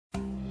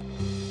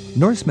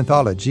Norse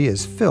mythology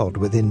is filled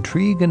with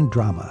intrigue and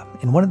drama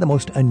in one of the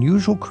most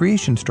unusual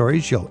creation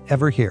stories you'll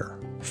ever hear.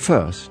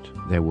 First,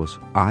 there was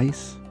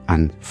ice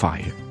and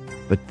fire.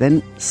 But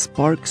then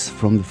sparks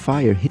from the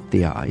fire hit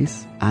the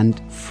ice,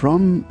 and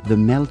from the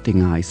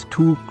melting ice,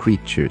 two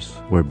creatures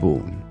were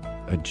born.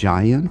 A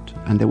giant,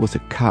 and there was a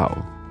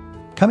cow.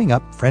 Coming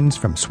up, friends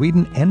from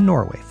Sweden and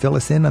Norway fill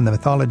us in on the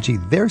mythology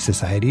their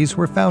societies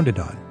were founded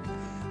on.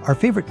 Our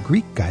favorite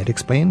Greek guide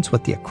explains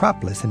what the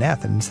Acropolis in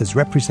Athens has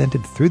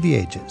represented through the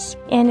ages.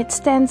 And it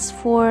stands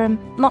for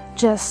not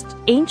just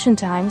ancient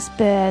times,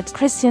 but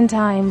Christian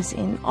times,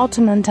 in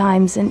Ottoman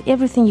times, and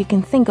everything you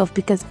can think of,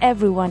 because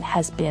everyone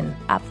has been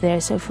up there.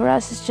 So for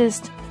us, it's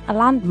just a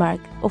landmark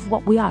of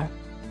what we are.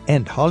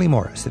 And Holly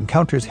Morris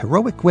encounters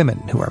heroic women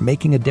who are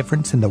making a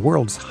difference in the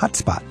world's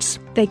hotspots.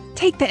 They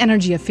take the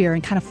energy of fear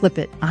and kind of flip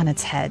it on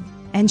its head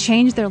and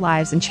change their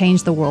lives and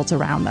change the worlds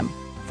around them.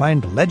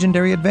 Find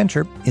legendary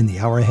adventure in the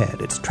hour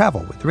ahead. It's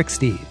Travel with Rick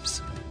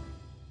Steves.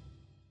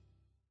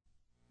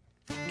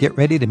 Get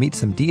ready to meet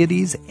some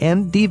deities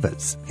and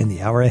divas in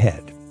the hour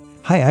ahead.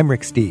 Hi, I'm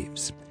Rick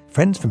Steves.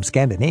 Friends from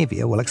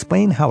Scandinavia will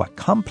explain how a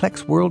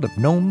complex world of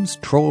gnomes,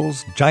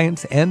 trolls,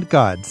 giants, and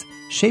gods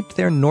shaped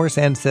their Norse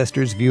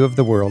ancestors' view of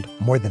the world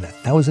more than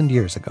 1,000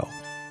 years ago.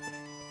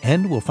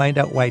 And we'll find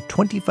out why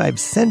 25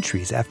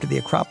 centuries after the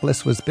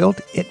Acropolis was built,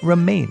 it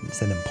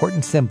remains an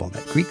important symbol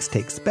that Greeks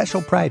take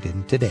special pride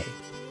in today.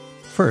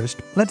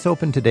 First, let's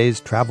open today's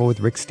Travel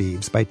with Rick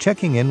Steves by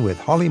checking in with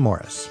Holly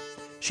Morris.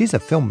 She's a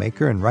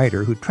filmmaker and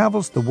writer who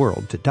travels the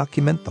world to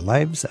document the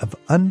lives of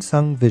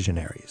unsung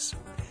visionaries.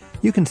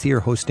 You can see her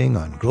hosting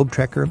on Globe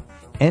Trekker,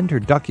 and her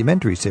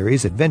documentary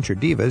series Adventure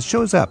Divas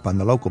shows up on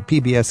the local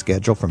PBS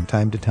schedule from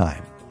time to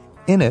time.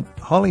 In it,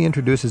 Holly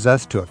introduces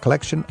us to a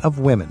collection of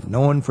women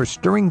known for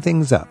stirring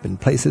things up in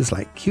places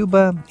like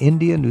Cuba,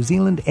 India, New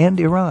Zealand, and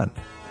Iran.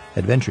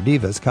 Adventure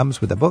Divas comes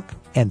with a book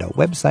and a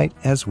website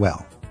as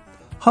well.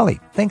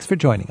 Holly, thanks for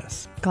joining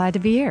us. Glad to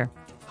be here.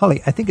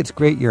 Holly, I think it's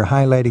great you're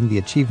highlighting the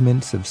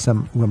achievements of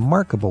some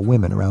remarkable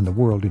women around the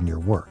world in your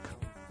work.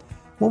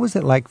 What was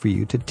it like for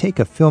you to take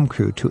a film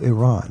crew to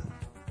Iran?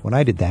 When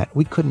I did that,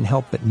 we couldn't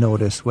help but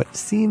notice what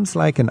seems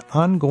like an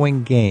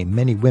ongoing game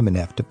many women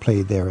have to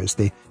play there as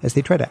they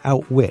try to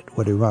outwit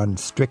what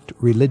Iran's strict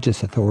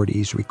religious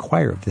authorities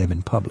require of them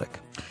in public.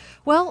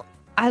 Well,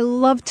 I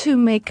love to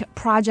make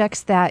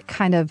projects that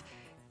kind of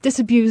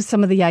disabuse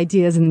some of the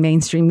ideas in the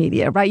mainstream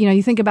media, right? You know,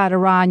 you think about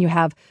Iran, you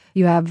have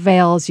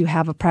veils, you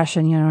have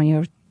oppression,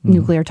 your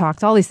nuclear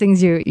talks, all these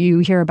things you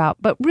hear about.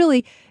 But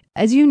really,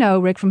 as you know,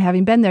 Rick, from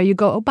having been there, you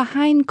go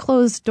behind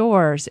closed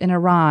doors in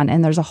Iran,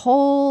 and there's a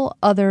whole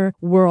other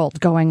world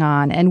going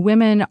on. And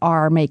women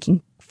are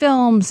making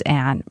films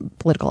and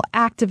political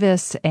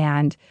activists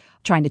and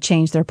trying to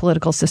change their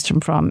political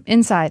system from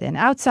inside and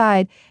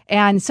outside.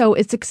 And so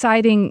it's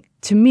exciting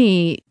to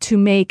me to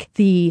make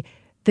the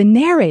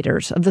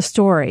narrators of the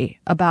story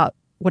about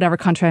whatever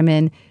country I'm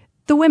in,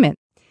 the women.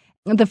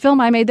 The film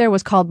I made there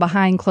was called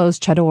Behind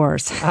Closed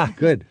Chadors. Ah,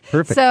 good.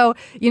 Perfect. So,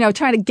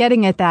 trying to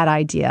getting at that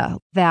idea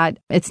that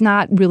it's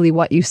not really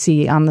what you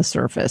see on the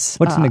surface.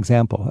 What's an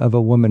example of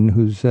a woman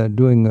who's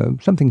doing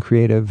something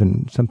creative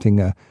and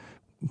something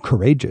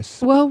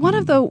courageous? Well, one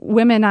of the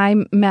women I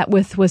met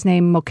with was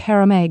named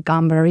Mokarame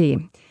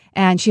Gambari,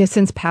 and she has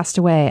since passed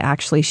away,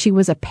 actually. She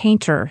was a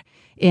painter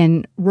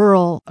in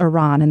rural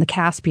Iran in the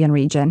Caspian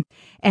region,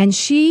 and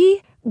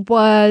she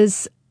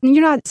was...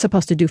 You're not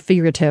supposed to do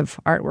figurative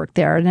artwork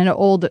there. And an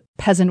old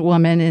peasant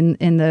woman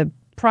in the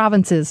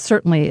provinces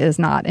certainly is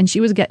not. And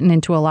she was getting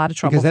into a lot of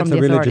trouble from the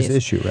authorities. Because that's a religious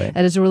issue, right?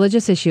 That is a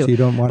religious issue. So you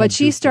don't want But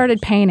she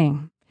started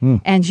painting.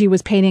 And she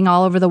was painting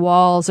all over the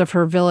walls of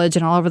her village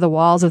and all over the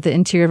walls of the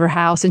interior of her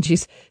house. And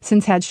she's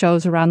since had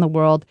shows around the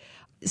world.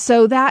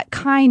 So that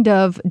kind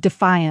of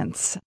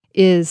defiance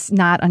is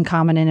not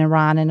uncommon in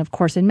Iran and, of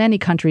course, in many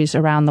countries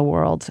around the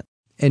world.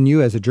 And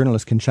you as a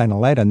journalist can shine a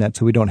light on that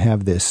so we don't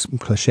have this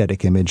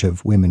clichetic image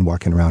of women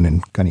walking around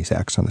in gunny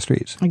sacks on the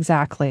streets.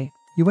 Exactly.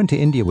 You went to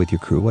India with your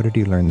crew. What did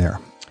you learn there?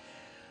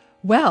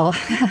 Well,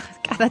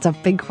 God, that's a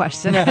big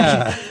question.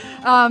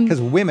 Because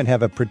women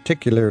have a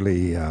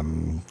particularly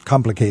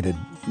complicated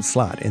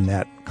slot in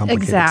that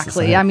complicated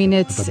Exactly. society. I mean,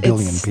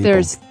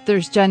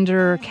 there's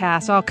gender,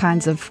 caste, all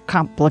kinds of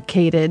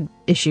complicated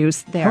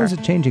issues there. How is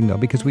it changing, though?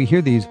 Because we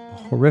hear these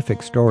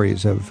horrific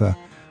stories of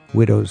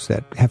widows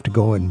that have to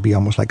go and be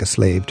almost like a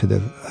slave to the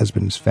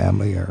husband's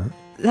family. Or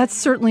that's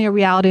certainly a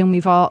reality, and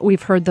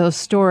we've heard those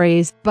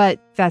stories, but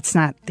that's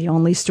not the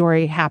only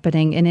story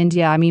happening in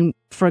India. I mean,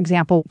 for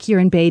example,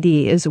 Kiran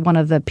Bedi is one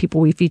of the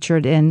people we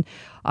featured in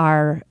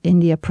our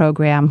India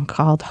program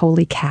called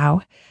Holy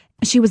Cow.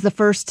 She was the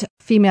first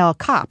female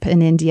cop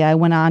in India and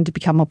went on to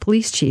become a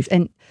police chief,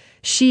 and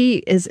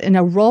she is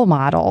a role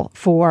model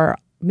for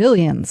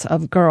millions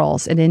of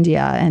girls in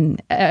India,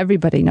 and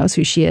everybody knows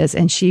who she is,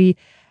 and she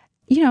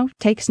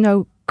takes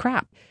no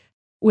crap.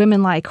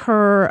 Women like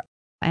her,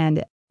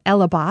 and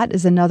Ella Bhatt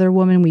is another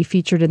woman we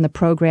featured in the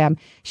program.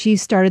 She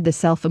started the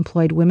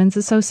Self-Employed Women's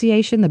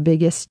Association,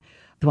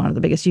 one of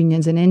the biggest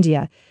unions in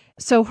India.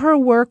 So her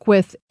work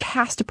with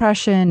caste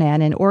oppression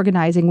and in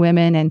organizing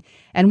women,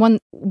 and one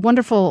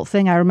wonderful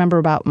thing I remember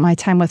about my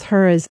time with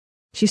her is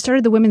she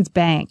started the Women's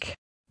Bank,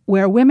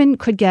 where women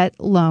could get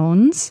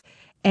loans,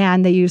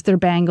 and they used their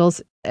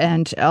bangles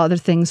and other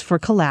things for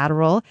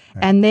collateral.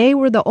 Right. And they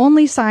were the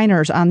only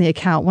signers on the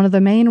account. One of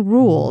the main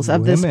rules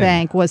of this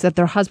bank was that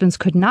their husbands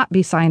could not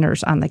be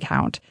signers on the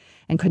account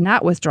and could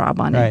not withdraw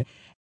money. Right.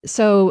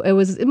 So it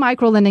was a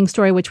micro-lending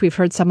story, which we've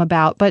heard some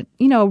about, but,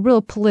 a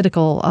real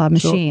political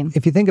machine. So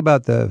if you think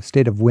about the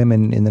state of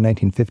women in the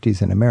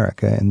 1950s in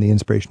America and the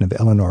inspiration of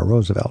Eleanor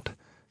Roosevelt,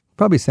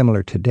 probably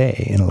similar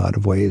today in a lot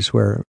of ways,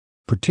 where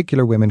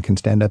particular women can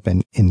stand up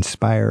and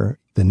inspire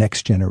the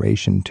next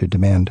generation to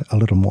demand a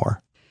little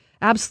more.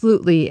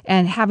 Absolutely.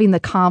 And having the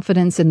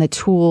confidence and the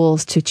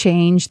tools to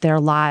change their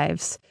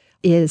lives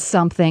is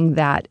something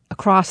that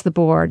across the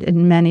board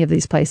in many of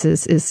these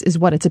places is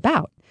what it's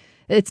about.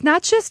 It's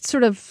not just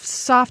sort of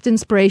soft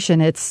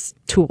inspiration, it's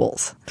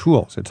tools.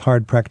 Tools. It's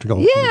hard, practical.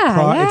 Yeah, It's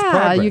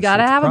progress. You got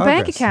to have a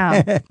bank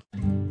account.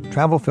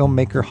 Travel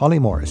filmmaker Holly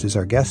Morris is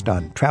our guest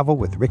on Travel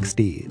with Rick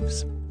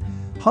Steves.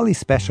 Holly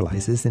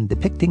specializes in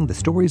depicting the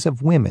stories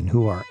of women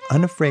who are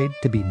unafraid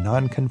to be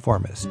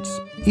nonconformists,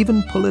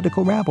 even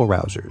political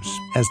rabble-rousers,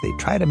 as they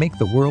try to make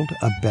the world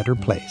a better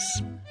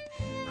place.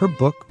 Her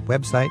book,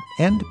 website,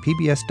 and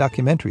PBS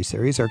documentary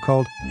series are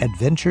called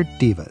Adventure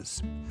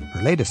Divas.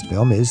 Her latest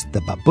film is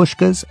The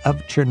Babushkas of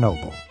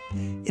Chernobyl.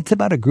 It's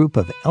about a group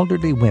of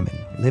elderly women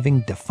living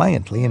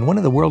defiantly in one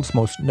of the world's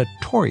most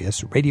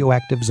notorious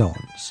radioactive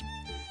zones.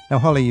 Now,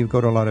 Holly, you go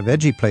to a lot of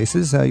edgy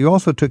places. You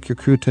also took your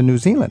crew to New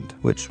Zealand,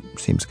 which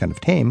seems kind of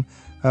tame.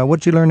 What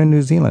did you learn in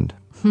New Zealand?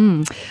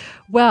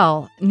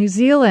 Well, New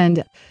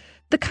Zealand,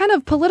 the kind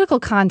of political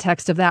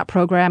context of that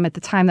program at the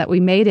time that we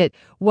made it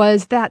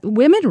was that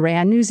women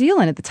ran New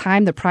Zealand. At the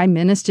time, the prime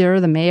minister,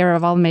 the mayor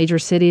of all the major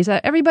cities,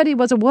 everybody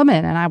was a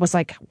woman. And I was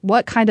like,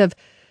 what kind of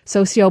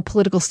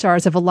socio-political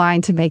stars have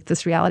aligned to make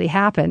this reality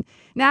happen?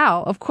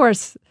 Now, of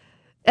course,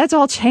 that's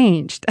all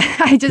changed.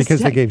 Because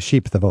they gave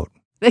sheep the vote.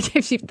 They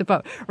gave sheep the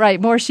vote. Right.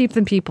 More sheep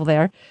than people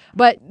there.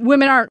 But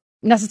women aren't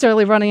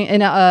necessarily running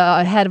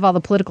ahead of all the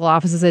political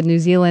offices in New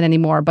Zealand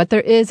anymore. But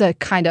there is a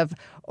kind of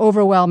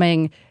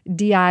overwhelming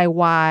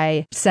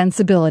DIY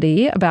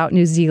sensibility about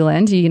New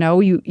Zealand.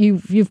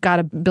 You've got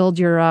to build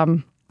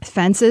your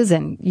fences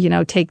and,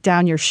 take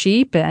down your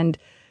sheep and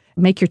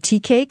make your tea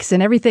cakes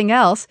and everything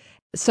else.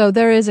 So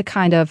there is a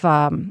kind of,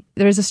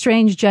 there's a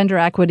strange gender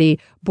equity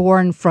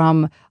born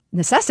from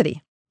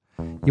necessity.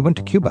 You went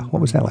to Cuba. What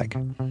was that like?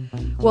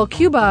 Well,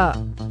 Cuba,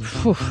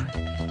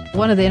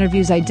 one of the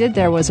interviews I did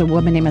there was a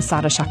woman named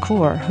Assata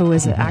Shakur, who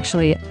is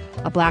actually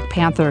a Black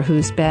Panther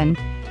who's been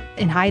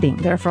in hiding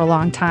there for a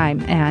long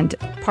time. And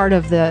part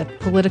of the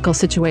political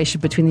situation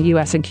between the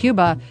U.S. and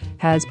Cuba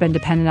has been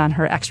dependent on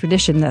her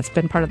extradition. That's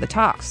been part of the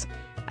talks.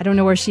 I don't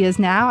know where she is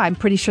now. I'm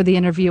pretty sure the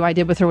interview I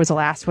did with her was the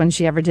last one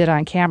she ever did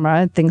on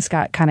camera. Things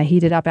got kind of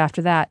heated up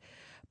after that.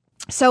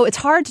 So it's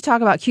hard to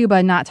talk about Cuba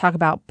and not talk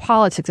about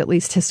politics, at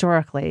least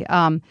historically.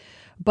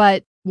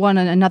 But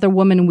another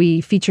woman we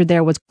featured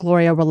there was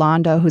Gloria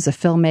Rolando, who's a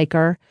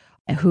filmmaker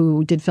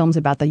who did films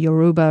about the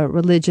Yoruba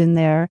religion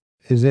there.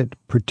 Is it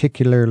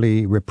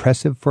particularly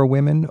repressive for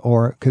women?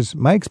 Or, because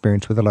my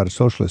experience with a lot of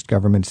socialist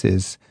governments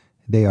is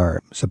they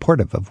are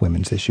supportive of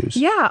women's issues.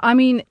 Yeah, I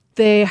mean,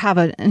 they have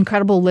an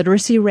incredible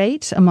literacy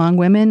rate among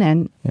women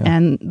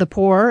and the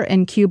poor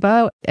in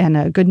Cuba, and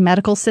a good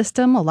medical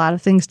system, a lot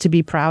of things to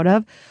be proud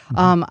of.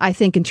 Mm-hmm. I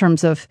think in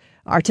terms of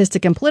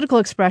artistic and political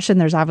expression,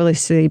 there's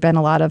obviously been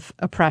a lot of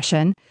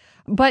oppression.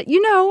 But,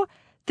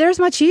 there's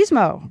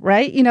machismo,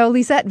 right?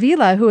 Lisette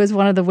Vila, who is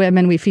one of the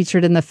women we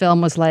featured in the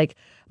film, was like,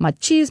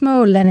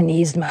 machismo,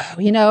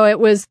 Leninismo. It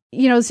was,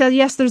 so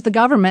yes, there's the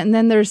government, and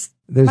then there's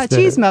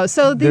machismo.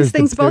 So these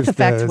things both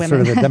affect women.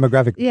 Sort of the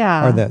demographic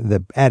or the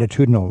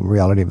attitudinal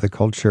reality of the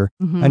culture.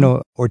 Mm-hmm. I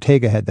know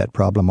Ortega had that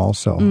problem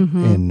also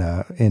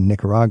in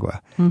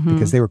Nicaragua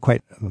because they were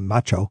quite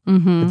macho.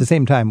 Mm-hmm. At the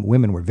same time,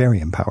 women were very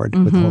empowered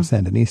with the whole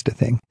Sandinista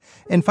thing.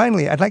 And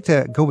finally, I'd like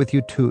to go with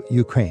you to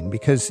Ukraine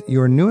because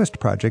your newest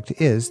project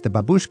is The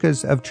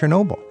Babushkas of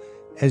Chernobyl.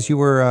 As you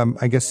were,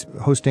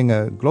 hosting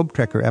a Globe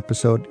Trekker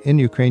episode in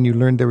Ukraine, you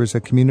learned there was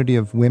a community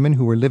of women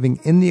who were living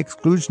in the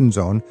exclusion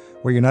zone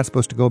where you're not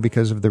supposed to go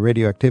because of the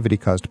radioactivity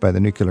caused by the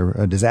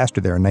nuclear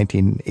disaster there in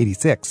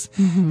 1986.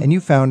 Mm-hmm. And you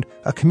found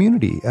a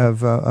community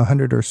of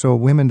 100 or so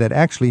women that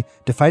actually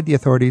defied the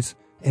authorities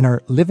and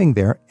are living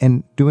there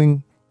and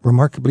doing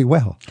remarkably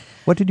well.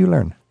 What did you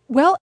learn?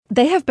 Well,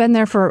 they have been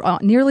there for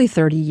nearly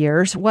 30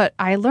 years. What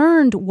I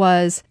learned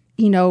was,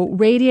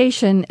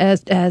 radiation,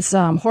 as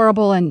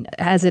horrible and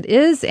as it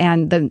is,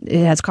 and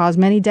it has caused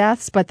many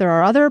deaths, but there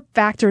are other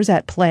factors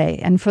at play.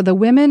 And for the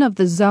women of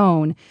the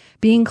zone,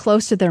 being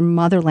close to their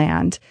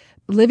motherland,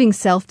 living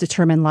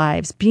self-determined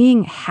lives,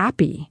 being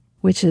happy,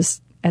 which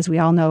is, as we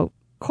all know,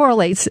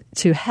 correlates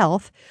to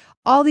health,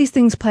 all these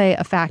things play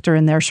a factor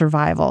in their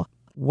survival.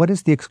 What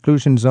is the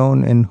exclusion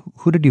zone, and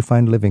who did you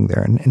find living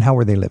there, and how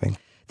were they living?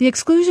 The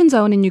exclusion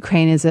zone in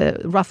Ukraine is a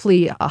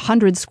roughly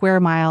 100 square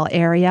mile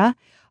area.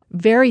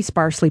 very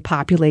sparsely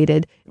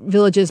populated.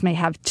 Villages may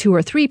have 2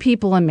 or 3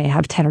 people and may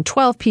have 10 or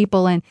 12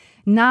 people, and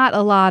not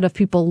a lot of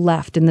people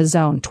left in the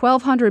zone.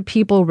 1,200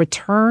 people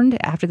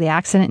returned after the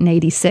accident in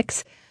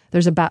 86.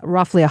 There's about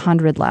roughly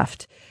 100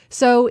 left.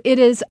 So it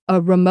is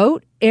a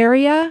remote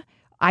area,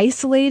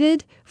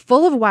 isolated,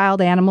 full of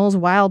wild animals,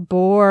 wild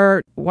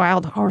boar,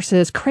 wild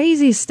horses,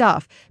 crazy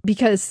stuff,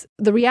 because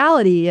the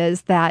reality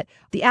is that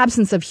the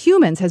absence of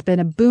humans has been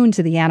a boon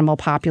to the animal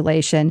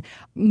population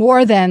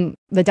more than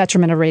the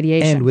detriment of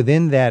radiation. And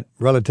within that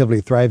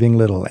relatively thriving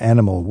little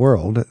animal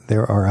world,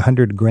 there are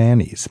 100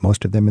 grannies,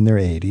 most of them in their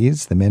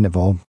 80s. The men have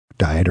all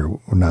died or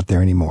were not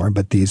there anymore,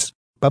 but these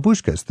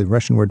babushkas, the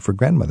Russian word for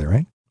grandmother,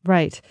 right?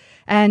 Right.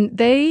 And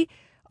they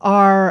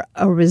are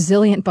a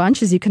resilient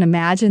bunch, as you can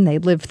imagine. They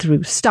lived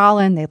through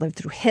Stalin, they lived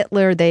through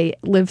Hitler, they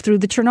lived through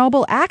the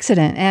Chernobyl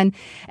accident. And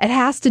it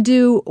has to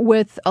do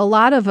with a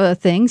lot of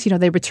things.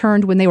 They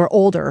returned when they were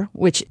older,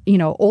 which,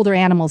 older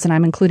animals, and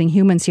I'm including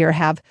humans here,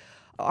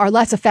 are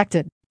less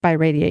affected by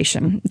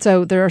radiation.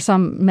 So there are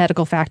some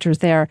medical factors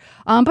there.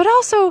 But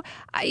also,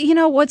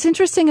 what's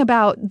interesting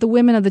about the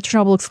women of the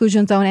Chernobyl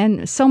exclusion zone,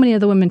 and so many of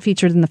the women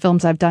featured in the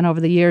films I've done over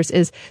the years,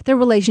 is their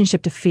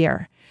relationship to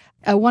fear.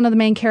 One of the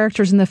main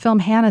characters in the film,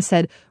 Hannah,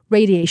 said,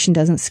 radiation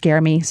doesn't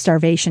scare me,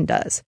 starvation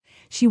does.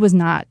 She was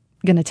not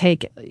going to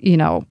take,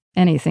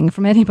 anything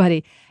from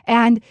anybody.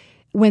 And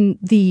when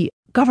the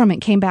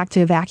government came back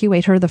to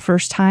evacuate her the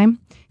first time,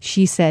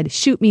 she said,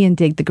 shoot me and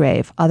dig the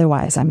grave,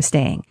 otherwise I'm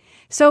staying.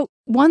 So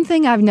one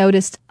thing I've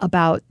noticed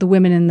about the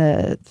women in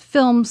the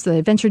films, the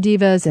adventure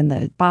divas and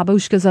the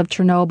babushkas of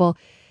Chernobyl,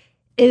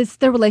 is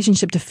their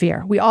relationship to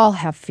fear. We all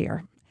have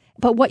fear.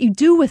 But what you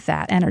do with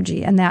that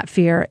energy and that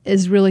fear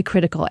is really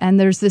critical. And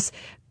there's this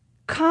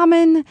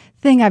common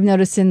thing I've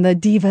noticed in the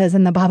divas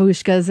and the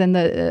babushkas and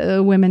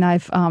the women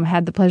I've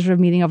had the pleasure of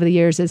meeting over the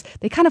years is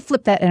they kind of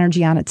flip that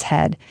energy on its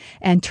head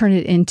and turn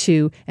it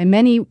into, in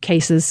many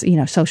cases,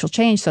 social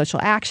change, social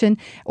action,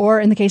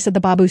 or in the case of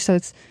the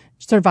babushkas,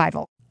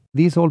 survival.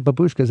 These old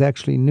babushkas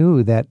actually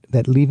knew that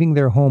leaving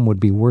their home would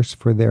be worse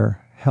for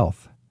their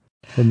health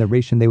than the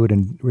radiation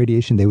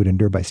they would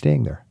endure by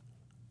staying there.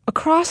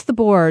 Across the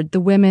board, the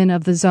women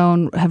of the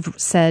zone have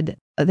said,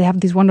 they have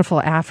these wonderful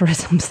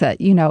aphorisms that,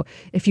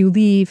 if you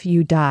leave,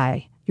 you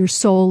die. Your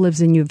soul lives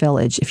in your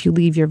village. If you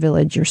leave your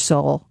village, your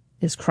soul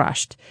is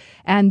crushed.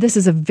 And this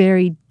is a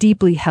very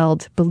deeply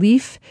held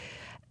belief.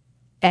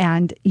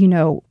 And,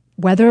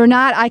 whether or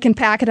not I can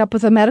pack it up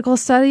with a medical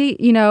study,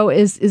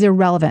 is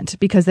irrelevant,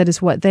 because that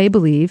is what they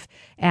believe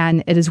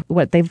and it is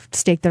what they've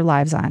staked their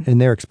lives on.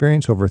 And their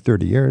experience over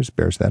 30 years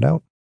bears that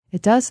out.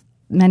 It does.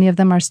 Many of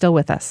them are still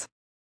with us.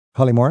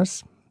 Holly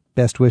Morris,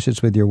 best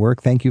wishes with your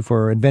work. Thank you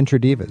for Adventure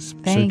Divas,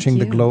 searching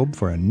the globe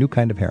for a new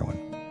kind of heroine.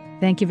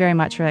 Thank you very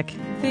much, Rick.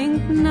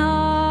 Think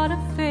not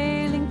of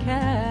failing,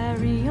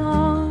 carry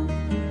on.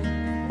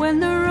 When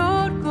the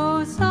road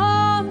goes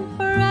on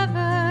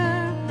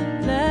forever,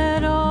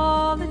 let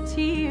all the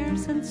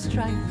tears and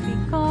strife be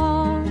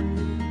gone,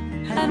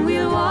 and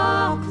we'll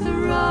walk the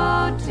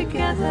road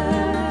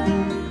together,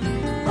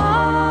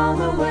 all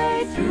the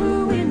way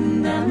through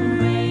wind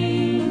and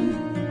rain.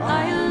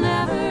 I'll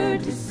never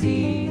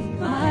deceive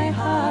my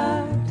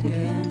heart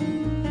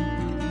again.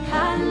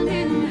 Hand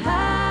in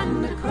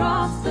hand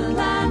across the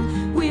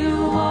land,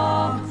 we'll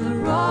walk the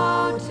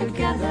road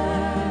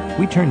together.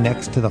 We turn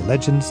next to the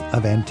legends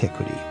of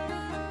antiquity.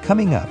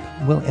 Coming up,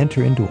 we'll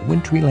enter into a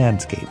wintry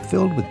landscape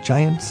filled with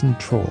giants and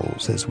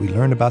trolls as we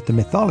learn about the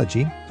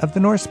mythology of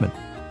the Norsemen,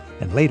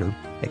 and later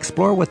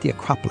explore what the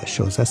Acropolis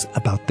shows us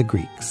about the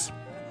Greeks.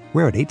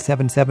 We're at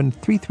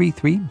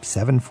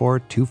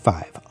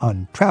 877-333-7425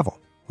 on Travel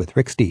with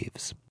Rick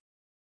Steves.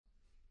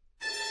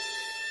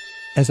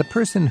 As a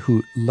person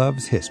who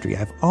loves history,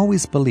 I've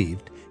always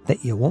believed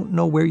that you won't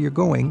know where you're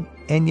going,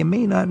 and you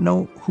may not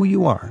know who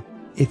you are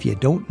if you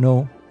don't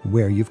know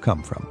where you've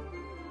come from.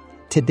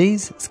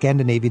 Today's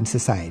Scandinavian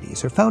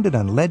societies are founded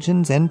on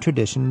legends and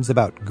traditions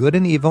about good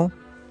and evil,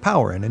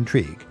 power and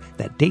intrigue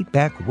that date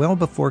back well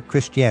before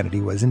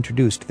Christianity was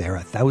introduced there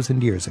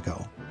 1,000 years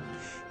ago.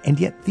 And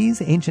yet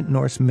these ancient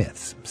Norse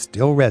myths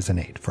still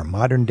resonate for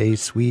modern-day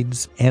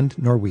Swedes and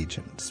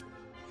Norwegians.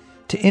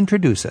 To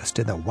introduce us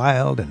to the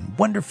wild and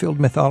wonder-filled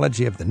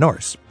mythology of the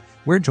Norse,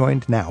 we're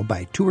joined now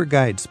by tour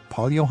guides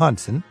Paul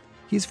Johansson,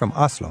 he's from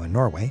Oslo in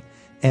Norway,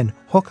 and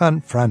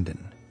Håkan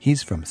Franden,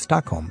 he's from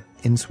Stockholm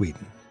in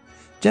Sweden.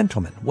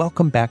 Gentlemen,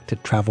 welcome back to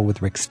Travel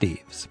with Rick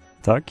Steves.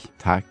 Tack.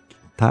 Tack.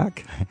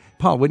 Tack.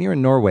 Paul, when you're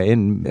in Norway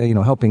and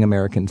helping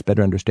Americans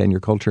better understand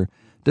your culture,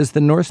 does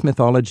the Norse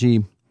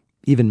mythology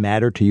even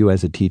matter to you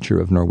as a teacher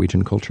of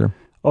Norwegian culture?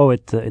 Oh,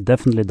 it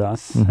definitely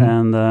does.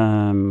 Mm-hmm.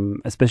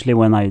 And especially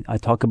when I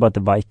talk about the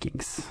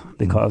Vikings,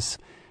 because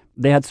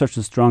they had such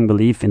a strong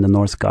belief in the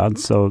Norse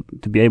gods. So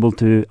to be able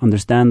to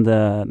understand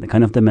the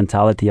kind of the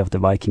mentality of the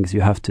Vikings, you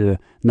have to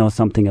know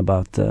something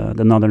about the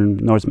northern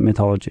Norse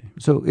mythology.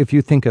 So if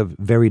you think of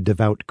very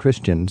devout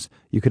Christians,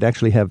 you could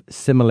actually have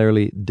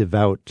similarly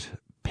devout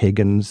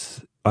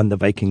pagans on the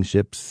Viking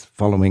ships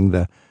following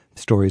the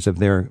stories of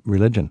their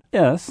religion.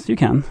 Yes, you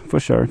can, for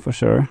sure.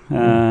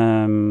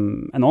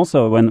 And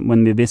also,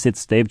 when we visit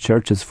stave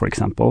churches, for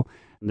example,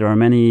 there are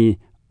many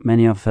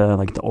of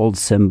like the old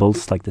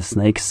symbols, like the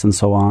snakes and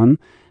so on.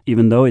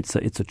 Even though it's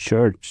a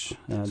church.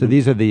 So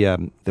these are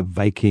the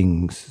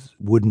Vikings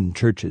wooden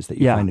churches that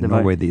you find in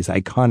Norway. These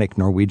iconic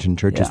Norwegian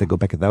churches that go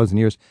back 1,000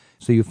 years.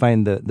 So you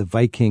find the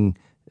Viking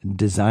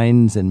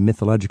designs and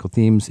mythological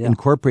themes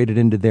incorporated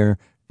into their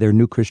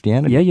new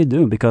Christianity. Yeah, you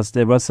do, because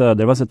there was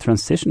a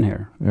transition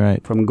here,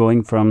 right? From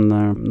going from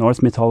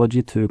Norse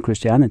mythology to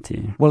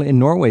Christianity. Well, in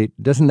Norway,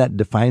 doesn't that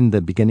define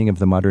the beginning of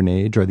the modern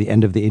age or the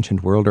end of the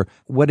ancient world, or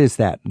what is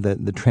that?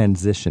 The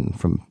transition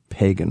from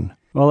pagan.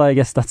 Well, I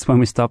guess that's when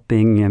we stopped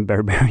being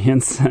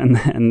barbarians and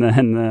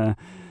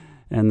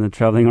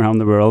traveling around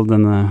the world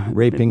and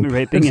raping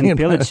and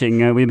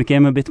pillaging. We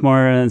became a bit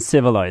more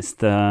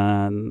civilized.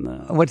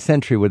 What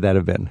century would that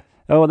have been?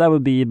 Oh, that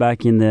would be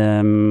back in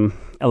the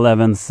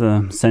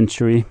 11th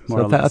century,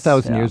 more or less.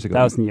 1,000 years ago.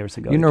 1,000 years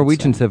ago. You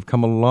Norwegians have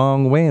come a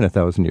long way in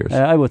 1,000 years.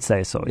 I would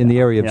say so. In the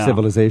area of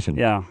civilization.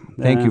 Yeah.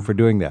 Thank you for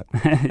doing that.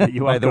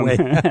 You're by welcome.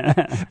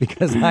 the way,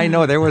 because I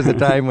know there was a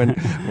time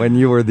when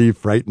you were the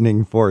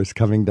frightening force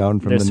coming down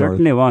from the north. There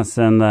certainly was,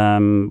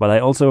 and but I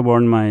also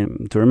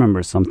warned to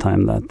remember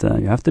sometime that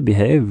you have to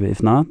behave.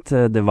 If not,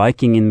 the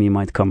Viking in me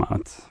might come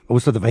out. Oh,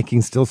 so the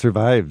Viking still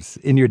survives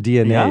in your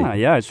DNA.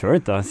 Yeah, sure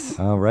it does.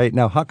 All right.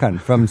 Now, Håkan,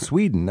 from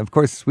Sweden. Of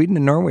course, Sweden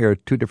and Norway are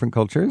two different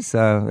cultures.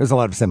 There's a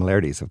lot of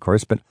similarities, of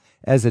course, but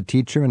as a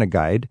teacher and a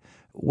guide,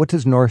 what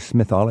does Norse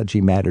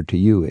mythology matter to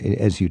you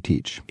as you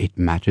teach? It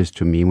matters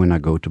to me when I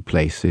go to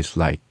places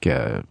like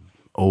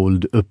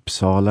old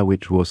Uppsala,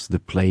 which was the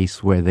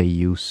place where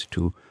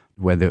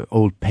where the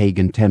old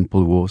pagan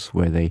temple was,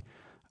 where they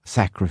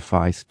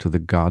sacrificed to the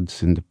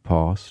gods in the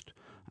past,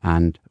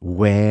 and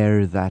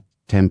where that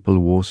temple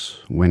was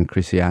when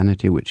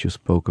Christianity, which you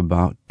spoke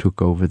about, took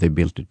over. They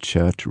built a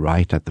church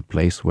right at the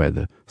place where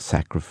the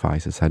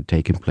sacrifices had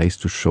taken place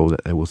to show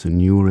that there was a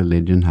new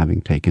religion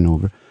having taken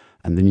over.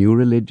 And the new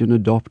religion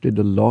adopted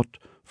a lot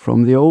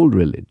from the old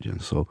religion.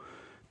 So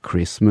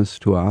Christmas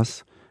to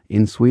us,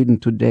 in Sweden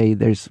today,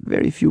 there's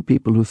very few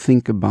people who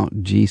think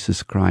about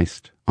Jesus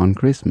Christ on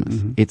Christmas.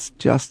 Mm-hmm. It's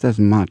just as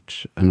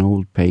much an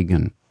old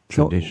pagan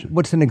tradition. So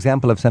what's an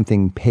example of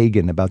something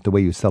pagan about the way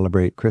you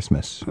celebrate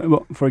Christmas?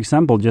 Well, for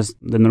example, just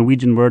the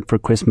Norwegian word for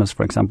Christmas,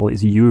 for example,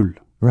 is jul.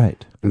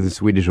 Right. And the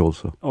Swedish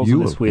also. Also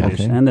Jul. The Swedish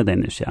and the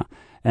Danish, yeah.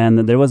 And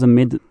there was a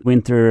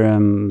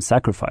midwinter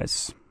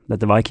sacrifice that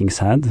the Vikings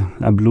had,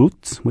 a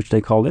blot, which they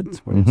call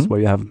it, where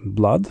you have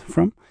blood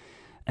from.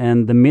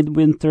 And the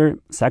midwinter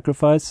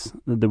sacrifice,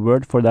 the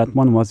word for that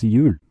one was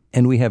jul.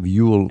 And we have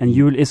Yule. And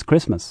Yule is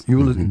Christmas.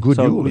 Yule is good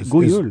so Yule.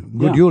 Good Yule.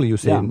 Good Yule, you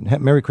say. Yeah.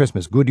 Merry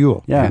Christmas. Good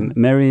Yule. Yeah,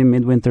 Merry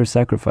Midwinter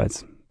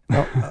Sacrifice.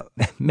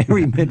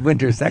 Merry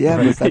Midwinter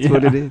Sacrifice. Yeah, that's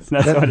what it is.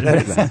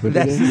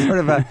 That's sort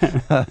of a...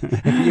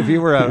 if you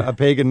were a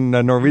pagan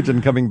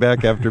Norwegian coming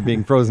back after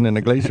being frozen in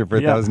a glacier for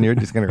 1,000 years,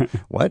 just going to go,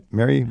 what?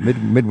 Merry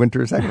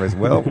Midwinter Sacrifice.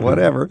 Well,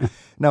 whatever.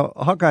 Now,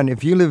 Håkan,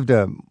 if you lived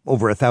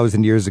over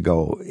 1,000 years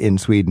ago in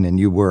Sweden and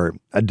you were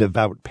a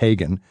devout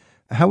pagan,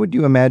 how would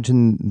you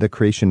imagine the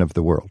creation of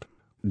the world?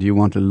 Do you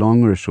want a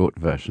long or a short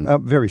version?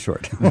 Very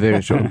short.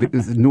 Very short.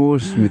 Because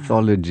Norse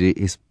mythology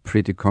is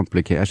pretty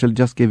complicated. I shall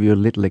just give you a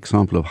little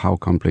example of how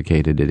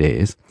complicated it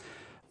is.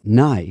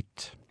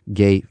 Night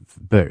gave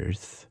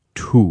birth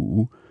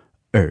to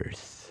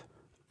Earth.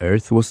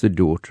 Earth was the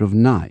daughter of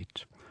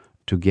Night,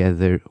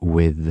 together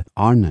with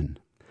Arnen.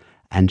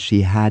 And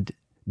she had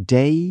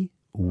day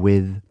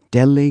with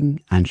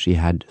Delling, and she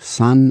had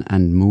sun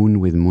and moon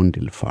with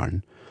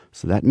Mundilfarn.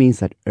 So that means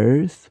that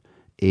Earth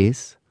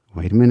is,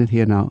 wait a minute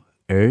here now,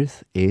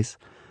 Earth is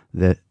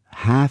the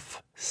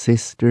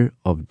half-sister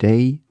of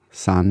day,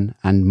 sun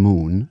and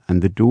moon,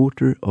 and the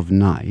daughter of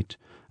night,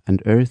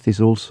 and Earth is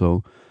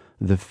also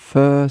the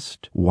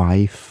first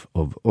wife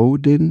of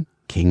Odin,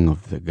 king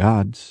of the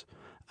gods,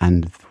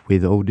 and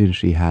with Odin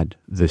she had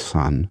the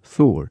son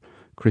Thor.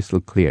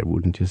 Crystal clear,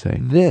 wouldn't you say?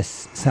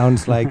 This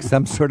sounds like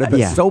some sort of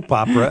a soap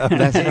opera of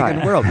the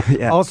pagan world.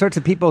 Yeah. All sorts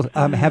of people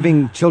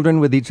having children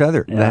with each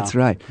other. Yeah. That's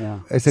right. Yeah.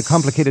 It's a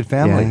complicated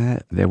family. Yeah,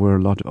 there were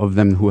a lot of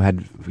them who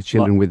had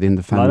children within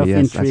the family. A lot of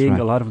intrigue,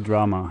 a lot of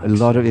drama. A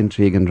lot of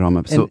intrigue and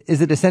drama. So, and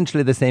is it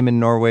essentially the same in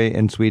Norway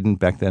and Sweden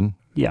back then?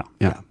 Yeah.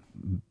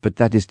 But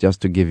that is just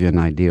to give you an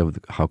idea of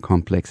how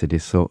complex it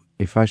is. So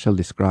if I shall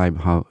describe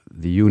how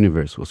the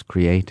universe was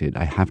created,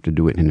 I have to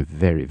do it in a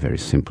very, very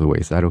simple way.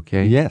 Is that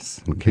okay?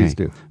 Yes, okay. Please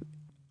do.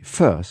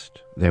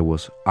 First, there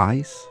was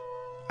ice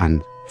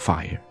and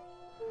fire.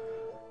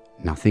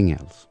 Nothing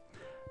else.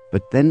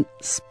 But then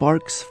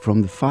sparks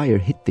from the fire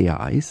hit the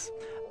ice,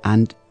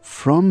 and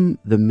from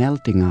the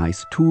melting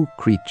ice, two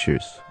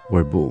creatures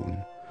were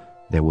born.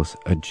 There was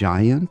a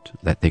giant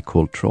that they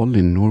called Troll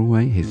in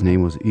Norway. His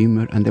name was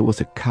Ymer, and there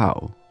was a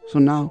cow. So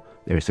now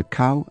there's a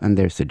cow and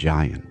there's a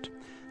giant.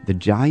 The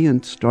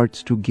giant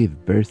starts to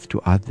give birth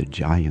to other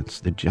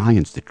giants. The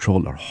giants, the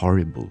Troll, are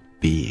horrible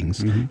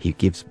beings. Mm-hmm. He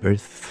gives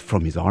birth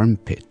from his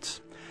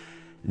armpits.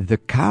 The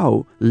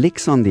cow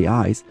licks on the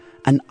ice,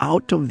 and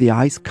out of the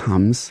ice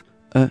comes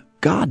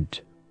god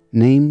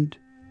named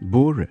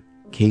Bore,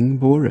 King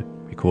Bore.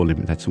 We call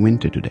him, that's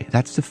winter today.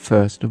 That's the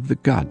first of the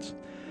gods.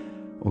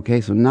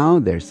 Okay, so now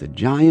there's a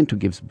giant who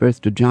gives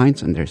birth to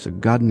giants, and there's a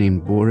god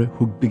named Bore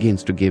who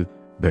begins to give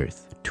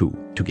birth to,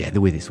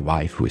 together with his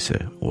wife, who is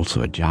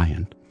also a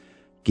giant,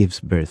 gives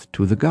birth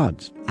to the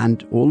gods.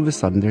 And all of a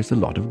sudden there's a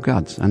lot of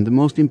gods, and the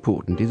most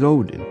important is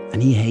Odin.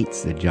 And he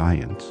hates the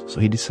giants,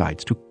 so he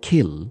decides to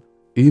kill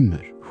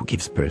Ymer, who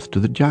gives birth to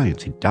the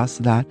giants. He does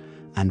that,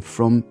 and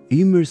from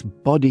Ymer's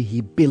body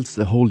he builds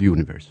the whole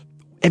universe.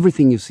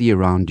 Everything you see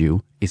around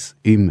you is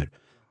Ymer.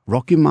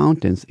 Rocky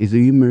Mountains is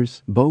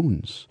Ymer's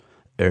bones.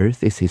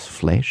 Earth is his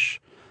flesh.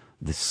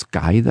 The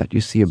sky that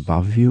you see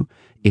above you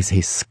is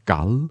his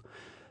skull.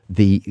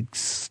 The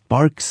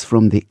sparks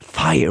from the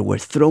fire were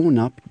thrown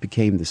up,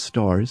 became the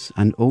stars,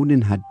 and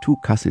Odin had two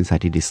cousins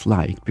that he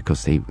disliked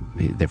because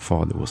their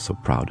father was so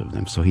proud of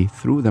them. So he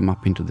threw them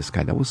up into the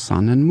sky. That was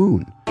sun and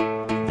moon.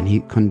 And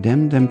he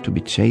condemned them to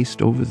be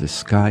chased over the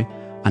sky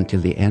until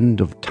the end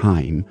of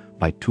time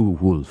by two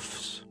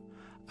wolves.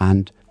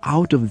 And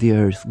out of the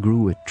earth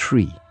grew a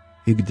tree,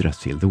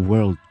 Yggdrasil, the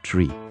world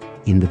tree.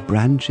 In the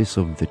branches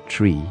of the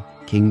tree,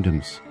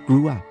 kingdoms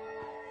grew up.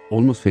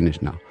 Almost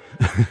finished now.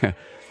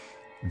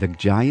 The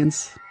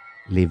giants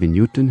live in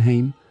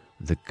Jotunheim,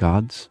 the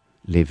gods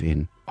live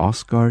in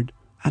Asgard,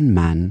 and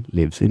man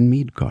lives in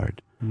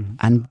Midgard. Mm-hmm.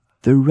 And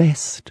the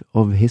rest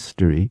of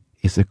history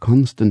is a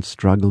constant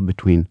struggle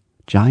between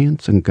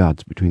giants and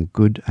gods, between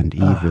good and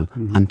evil,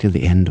 until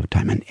the end of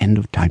time. And end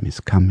of time is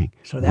coming.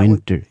 So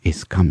winter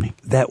is coming.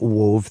 That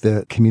wove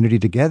the community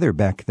together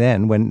back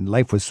then when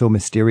life was so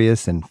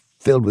mysterious and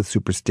filled with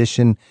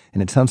superstition.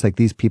 And it sounds like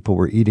these people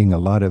were eating a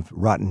lot of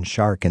rotten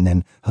shark and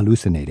then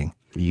hallucinating.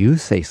 You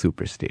say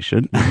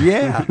superstition.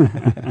 Yeah.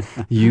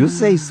 You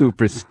say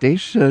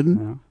superstition.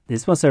 Yeah.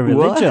 This was a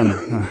religion.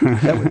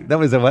 that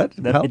was a what?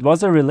 It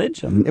was a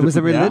religion. It was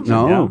a religion?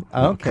 Yeah, no. Yeah.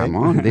 Oh, okay. Come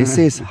on. This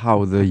is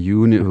how the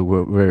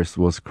universe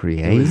was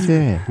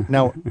created.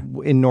 Now,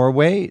 in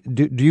Norway,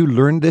 do you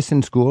learn this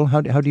in school?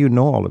 How do you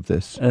know all of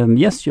this?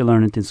 Yes, you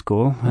learn it in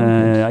school.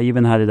 I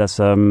even had it as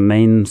a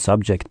main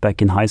subject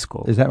back in high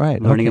school. Is that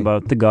right? Learning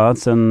about the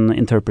gods and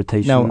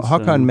interpretations. Now,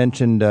 Håkon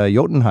mentioned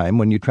Jotunheim.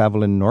 When you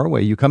travel in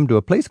Norway, you come to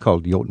a place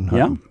called Jotunheim.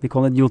 Yeah, we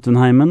call it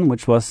Jotunheimen,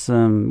 which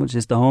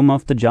is the home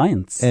of the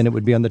giants. And it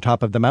would be on the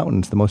top of the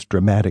mountains, the most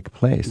dramatic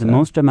place. The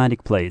most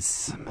dramatic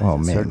place. Oh,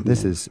 man. Certainly.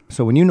 This is...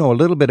 So when you know a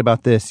little bit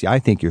about this, I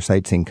think your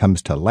sightseeing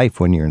comes to life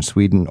when you're in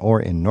Sweden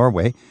or in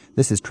Norway.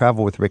 This is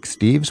Travel with Rick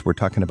Steves. We're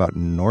talking about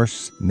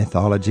Norse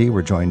mythology.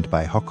 We're joined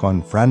by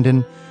Håkon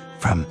Franden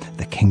from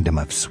the Kingdom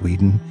of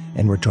Sweden.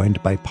 And we're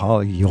joined by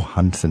Paul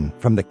Johansson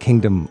from the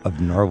Kingdom of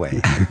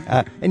Norway.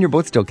 And you're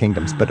both still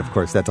kingdoms, but of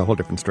course, that's a whole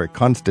different story.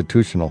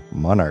 Constitutional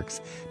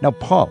monarchs. Now,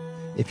 Paul,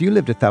 if you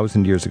lived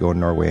 1,000 years ago in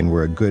Norway and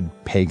were a good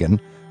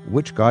pagan,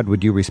 which god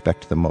would you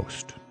respect the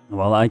most?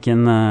 Well, I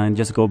can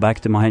just go back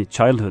to my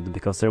childhood,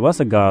 because there was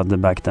a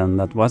god back then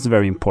that was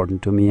very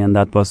important to me, and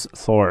that was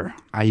Thor.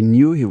 I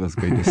knew he was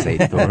going to say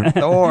Thor.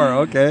 Thor,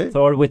 okay.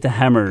 Thor with the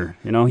hammer,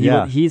 you know.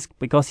 He's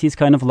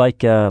kind of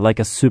like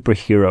a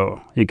superhero,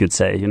 you could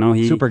say. You know,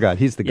 super god.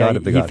 He's the god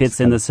of the gods. He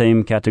fits in the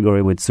same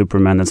category with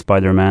Superman and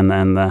Spider-Man,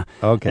 and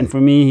for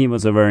me, he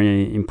was a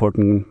very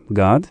important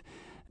god.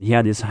 He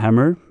had his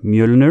hammer,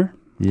 Mjolnir,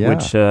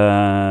 which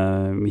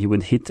he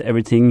would hit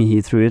everything he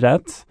threw it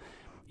at.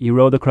 He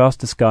rode across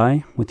the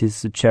sky with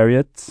his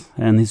chariot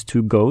and his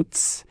two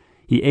goats.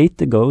 He ate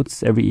the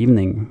goats every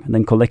evening and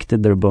then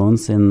collected their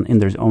bones in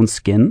their own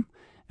skin,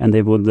 and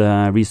they would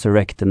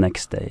resurrect the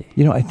next day.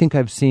 You know, I think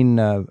I've seen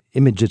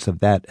images of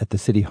that at the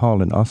City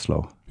Hall in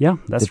Oslo. Yeah,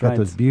 that's right. They've got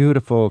those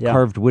beautiful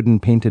carved wooden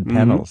painted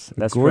panels.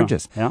 That's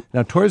gorgeous. True. Yeah.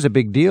 Now, Thor's a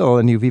big deal,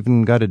 and you've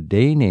even got a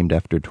day named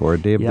after Thor,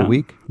 day of the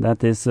week.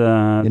 That is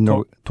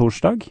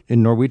Torsdag.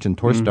 In Norwegian,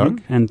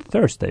 Torsdag. And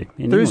Thursday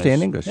in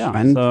English. Yeah.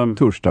 And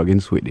Torsdag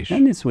in Swedish.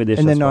 And in Swedish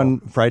and as then well. On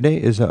Friday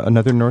is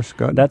another Norse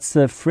god? That's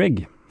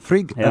Frigg.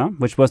 Frigg? Yeah,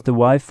 which was the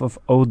wife of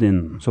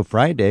Odin. So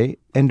Friday,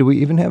 and do we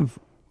even have...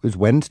 Is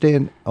Wednesday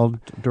an old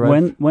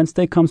derived?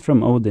 Wednesday comes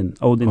from Odin.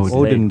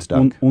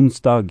 Odinsdag.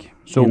 Onsdag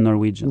so in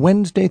Norwegian.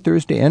 Wednesday,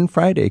 Thursday, and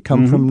Friday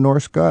come from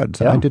Norse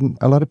gods. Yeah.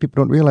 A lot of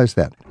people don't realize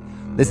that.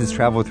 This is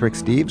Travel with Rick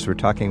Steves. We're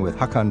talking with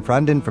Håkon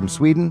Franden from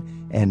Sweden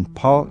and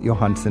Paul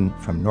Johansson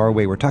from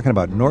Norway. We're talking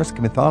about Norse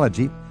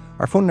mythology.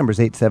 Our phone number is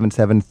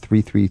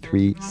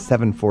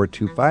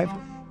 877-333-7425.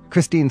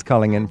 Christine's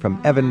calling in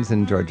from Evans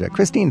in Georgia.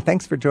 Christine,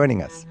 thanks for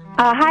joining us.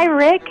 Hi,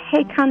 Rick.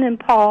 Hey, Con and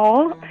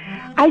Paul.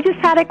 I just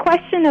had a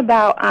question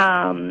about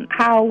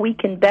how we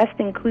can best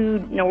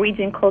include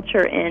Norwegian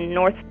culture and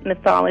Norse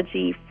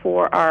mythology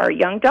for our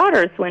young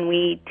daughters when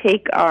we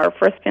take our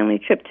first family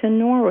trip to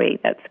Norway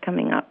that's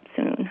coming up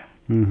soon.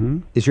 Mm-hmm.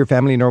 Is your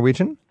family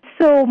Norwegian?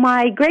 So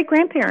my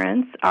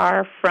great-grandparents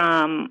are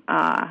from,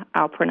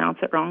 I'll pronounce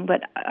it wrong,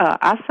 but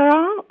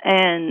Asara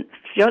and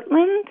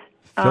Fjotland.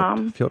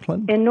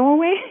 Fjotland? In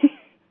Norway.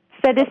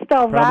 Setesdal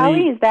Probably-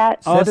 Valley, is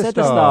that? Oh, Setesdal.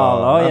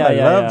 Setesdal. Oh, yeah, I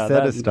yeah, love yeah.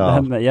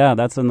 Setesdal. Yeah,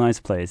 that's a nice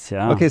place.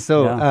 Yeah. Okay,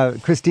 so yeah.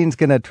 Christine's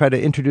going to try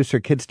to introduce her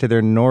kids to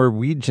their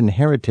Norwegian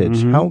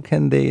heritage. How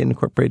can they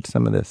incorporate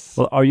some of this?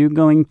 Well, are you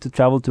going to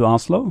travel to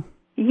Oslo?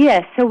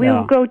 Yes, so we Yeah.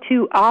 will go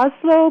to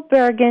Oslo,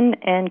 Bergen,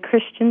 and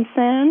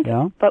Kristiansand,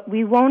 Yeah. but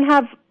we won't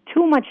have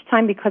too much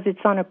time because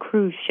it's on a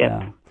cruise ship.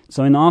 Yeah.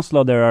 So in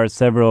Oslo, there are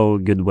several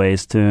good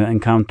ways to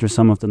encounter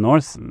some of the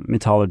Norse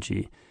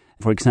mythology.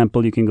 For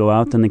example, you can go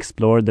out and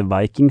explore the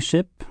Viking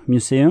ship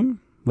museum,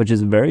 which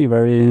is very,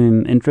 very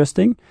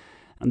interesting.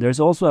 And there's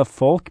also a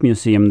folk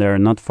museum there,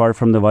 not far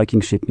from the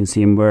Viking ship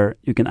museum, where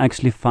you can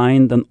actually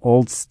find an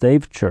old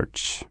stave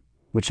church,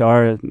 which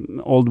are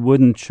old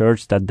wooden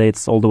church that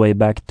dates all the way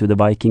back to the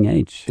Viking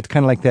age. It's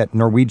kind of like that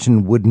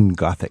Norwegian wooden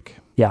Gothic.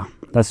 Yeah,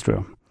 that's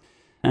true.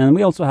 And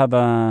we also have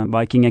a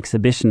Viking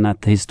exhibition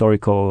at the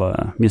historical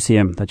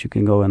museum that you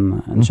can go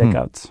and check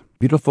out.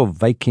 Beautiful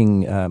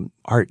Viking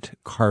art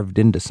carved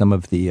into some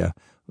of the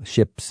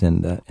ships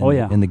and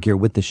the gear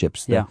with the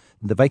ships.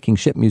 The Viking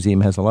Ship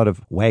Museum has a lot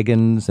of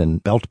wagons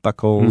and belt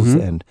buckles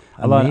and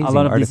a lot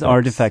of these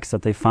artifacts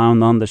that they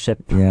found on the ship.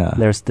 Yeah.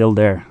 They're still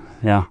there.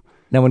 Yeah.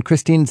 Now, when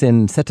Christine's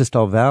in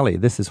Setesdal Valley,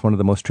 this is one of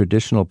the most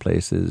traditional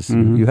places.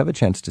 You have a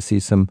chance to see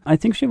some. I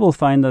think she will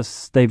find a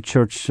stave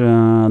church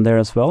there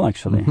as well,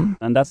 actually,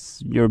 and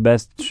that's your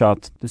best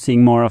shot to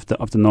seeing more of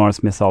the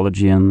Norse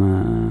mythology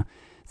and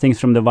things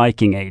from the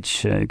Viking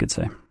age, you could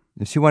say.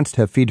 She wants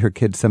to feed her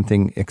kids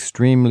something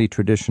extremely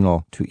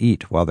traditional to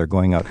eat while they're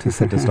going out to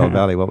Setesdal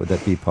Valley. What would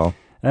that be, Paul?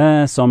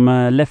 Some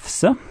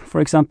lefse,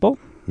 for example.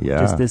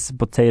 Yeah. Just this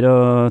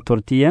potato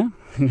tortilla,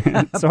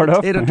 sort of.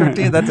 Potato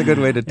tortilla, that's a good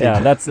way to teach. Yeah,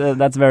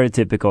 that's very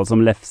typical.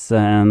 Some lefse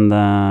and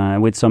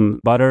with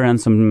some butter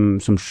and some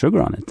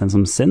sugar on it and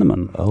some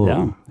cinnamon. Oh,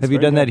 yeah, have you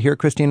done that here,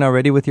 Christine,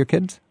 already with your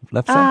kids?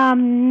 Lefse?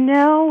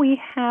 No,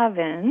 we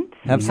haven't.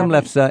 Have some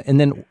lefse. And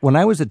then when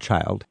I was a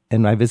child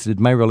and I visited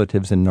my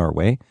relatives in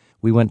Norway,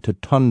 we went to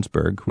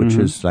Tonsberg, which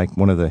is like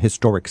one of the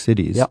historic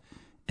cities. Yep.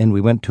 And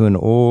we went to an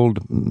old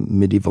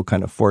medieval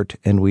kind of fort,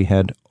 and we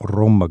had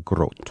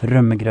rømmegrøt.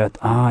 Rømmegrøt,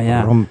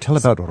 yeah. Tell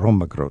about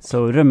rømmegrøt.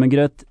 So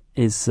rømmegrøt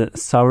is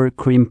sour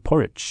cream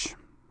porridge.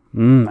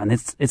 And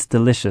it's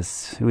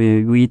delicious.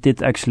 We eat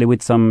it actually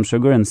with some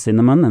sugar and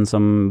cinnamon and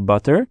some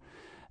butter,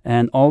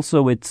 and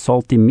also with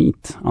salty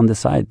meat on the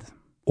side.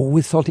 Oh,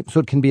 with salty,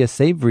 so it can be a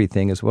savory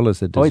thing as well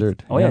as a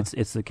dessert.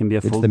 It can be a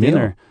It's full the meal.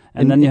 dinner.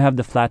 And then you have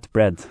the flat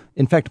bread.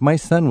 In fact, my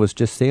son was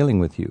just sailing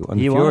with you on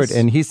the He fjord, was.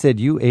 and he said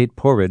you ate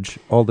porridge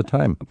all the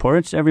time.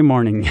 Porridge every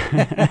morning.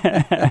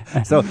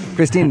 So,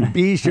 Christine,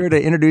 be sure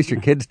to introduce your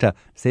kids to,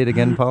 say it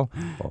again, Paul.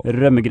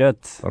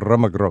 Rømmegrøt.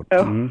 Rømmegrøt.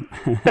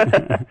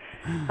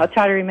 I'll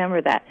try to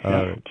remember that.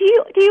 right. Do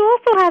you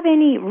also have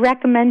any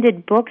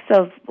recommended books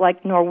of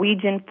like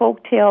Norwegian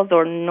folk tales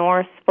or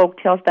Norse folk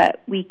tales that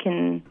we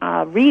can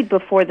read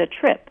before the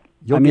trip?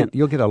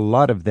 You'll get a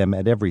lot of them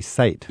at every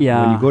site.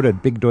 Yeah. When you go to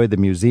Big Doy, the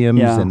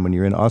museums, and when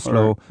you're in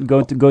Oslo. Or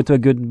go to a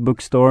good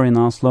bookstore in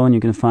Oslo, and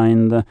you can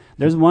find.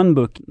 There's one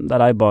book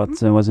that I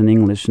bought was in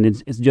English, and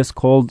it's just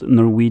called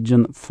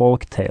Norwegian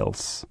Folk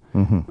Tales.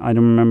 I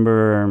don't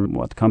remember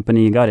what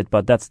company got it,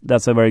 but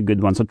that's a very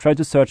good one. So try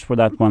to search for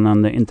that one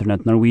on the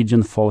internet,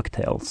 Norwegian Folk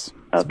Tales.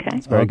 Okay.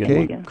 It's very good.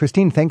 Okay,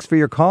 Christine, thanks for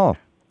your call.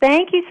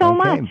 Thank you so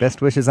much. Best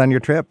wishes on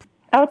your trip.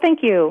 Oh,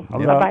 thank you.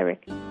 Bra. Bye-bye,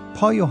 Rick.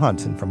 Paul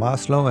Johansson from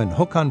Oslo and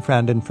Håkon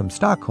Franden from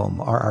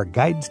Stockholm are our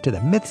guides to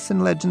the myths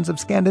and legends of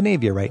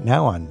Scandinavia right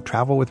now on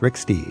Travel with Rick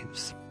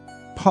Steves.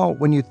 Paul,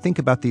 when you think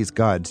about these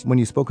gods, when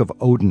you spoke of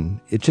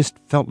Odin, it just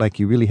felt like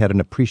you really had an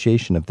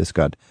appreciation of this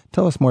god.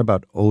 Tell us more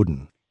about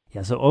Odin.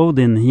 Yeah, so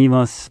Odin, he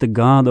was the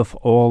god of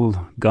all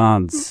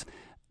gods.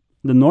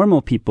 The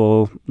normal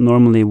people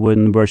normally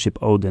wouldn't worship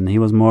Odin. He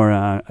was more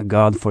a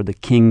god for the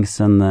kings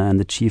and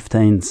the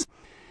chieftains.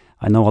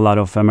 I know a lot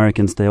of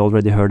Americans, they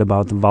already heard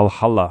about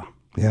Valhalla.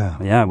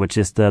 Yeah, which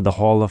is the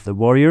hall of the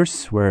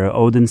warriors where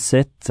Odin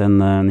sits,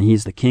 and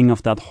he's the king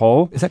of that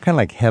hall. Is that kind of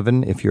like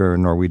heaven if you're a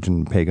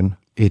Norwegian pagan?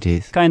 It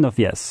is. Kind of,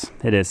 yes,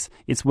 it is.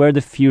 It's where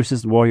the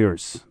fiercest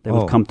warriors, they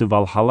will come to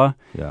Valhalla.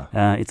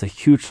 Yeah. It's a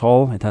huge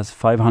hall. It has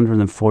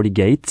 540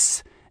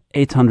 gates.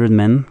 800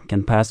 men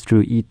can pass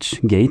through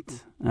each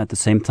gate at the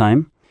same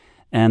time.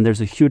 And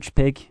there's a huge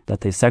pig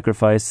that they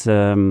sacrifice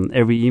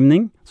every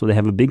evening. So they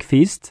have a big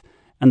feast.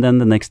 And then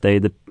the next day,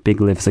 the pig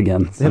lives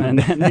again. So, and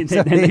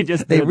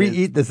they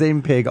re-eat the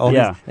same pig.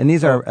 And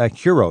these are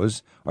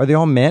heroes. Are they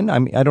all men? I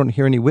mean, I don't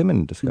hear any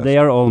women discussed. They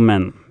are all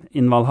men.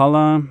 In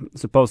Valhalla,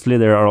 supposedly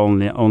there are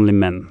only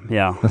men.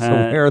 Yeah. So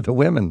where are the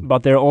women?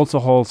 But there are also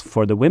halls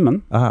for the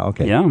women.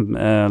 Okay.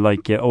 Yeah,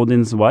 like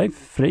Odin's wife,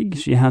 Frigg,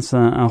 she has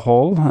a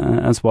hall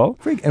as well.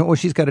 Frigg, and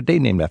she's got a day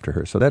named after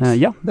her, so that's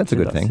a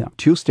good thing. Yeah.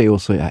 Tuesday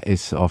also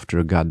is after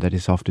a god that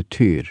is after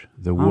Tyr,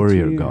 the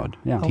warrior god.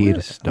 Yeah.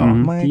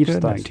 Tirsdag. My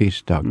goodness.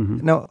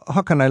 Tirsdag. Now,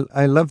 Håkon,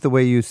 I love the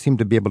way you seem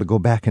to be able to go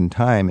back in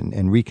time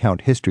and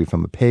recount history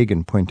from a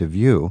pagan point of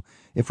view.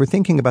 If we're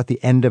thinking about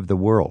the end of the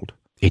world.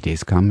 It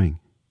is coming.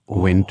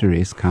 Winter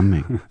is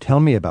coming. Tell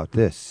me about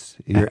this.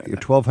 You're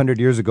 1,200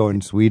 years ago in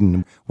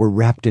Sweden, we're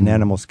wrapped in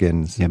animal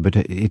skins. Yeah, but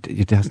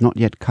it has not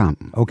yet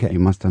come. Okay. You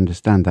must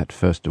understand that,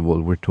 first of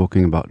all, we're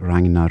talking about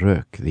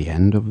Ragnarök, the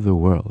end of the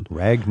world.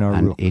 Ragnarök.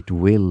 And it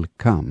will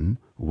come.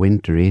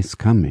 Winter is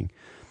coming.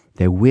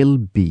 There will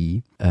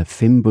be a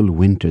Fimbul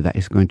winter that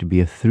is going to be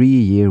a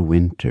 3-year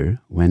winter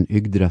when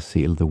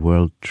Yggdrasil, the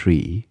world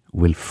tree,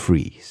 will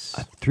freeze.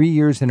 3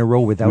 years in a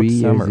row without 3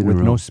 years summer, in a with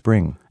no row.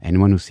 spring.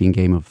 Anyone who's seen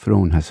Game of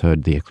Thrones has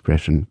heard the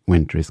expression,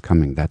 winter is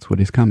coming. That's what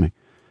is coming.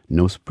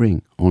 No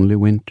spring, only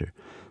winter.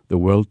 The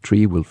world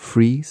tree will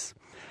freeze,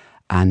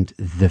 and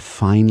the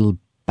final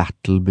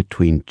battle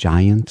between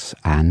giants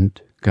and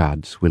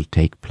gods will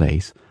take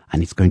place,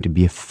 and it's going to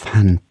be a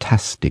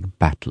fantastic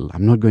battle.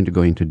 I'm not going to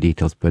go into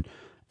details, but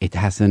it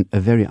has a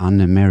very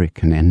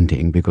un-American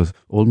ending, because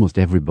almost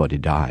everybody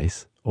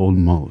dies.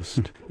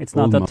 Almost. It's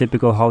not a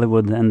typical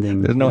Hollywood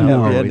ending. There's no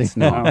No, happy ending. it's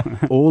not.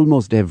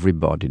 Almost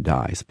everybody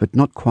dies, but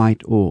not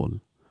quite all.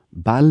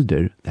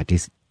 Balder, that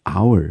is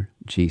our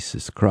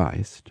Jesus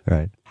Christ,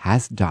 Right.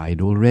 has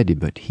died already,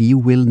 but he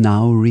will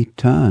now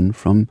return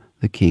from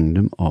the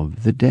kingdom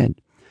of the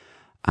dead.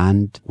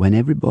 And when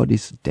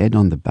everybody's dead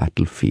on the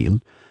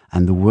battlefield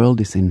and the world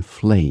is in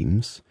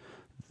flames,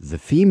 the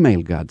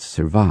female gods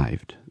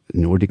survived.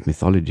 Nordic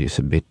mythology is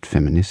a bit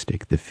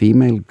feministic. The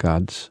female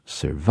gods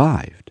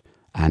survived,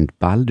 and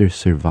Balder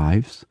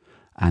survives,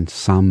 and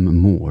some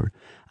more.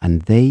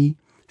 And they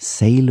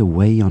sail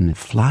away on a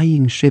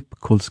flying ship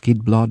called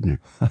Skidbladner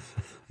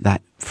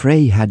that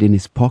Frey had in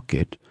his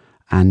pocket,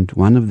 and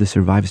one of the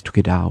survivors took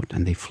it out,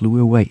 and they flew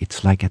away.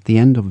 It's like at the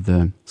end of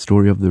the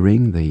Story of the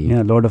Ring,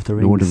 Lord of the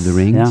Rings. Lord of the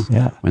Rings,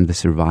 Yeah. when the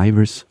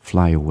survivors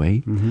fly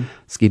away,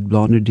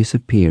 Skidbladner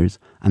disappears,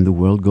 and the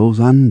world goes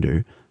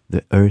under,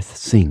 the earth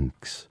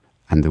sinks,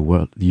 and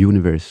the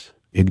universe,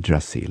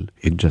 Yggdrasil,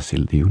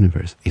 the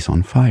universe, is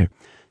on fire.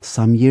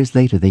 Some years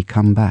later, they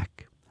come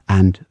back,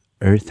 and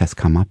earth has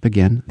come up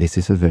again. This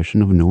is a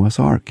version of Noah's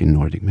Ark in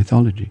Nordic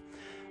mythology.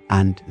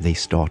 And they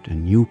start a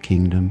new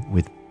kingdom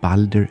with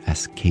Balder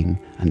as king,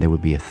 and there will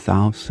be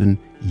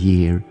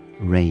 1,000-year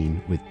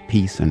reign with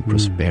peace and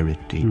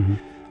prosperity.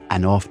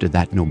 And after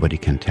that, nobody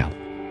can tell.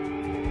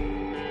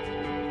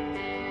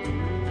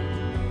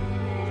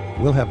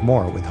 We'll have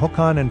more with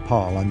Håkan and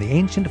Paul on the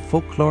ancient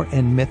folklore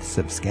and myths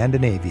of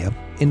Scandinavia,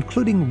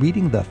 including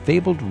reading the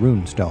fabled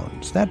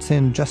runestones. That's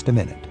in just a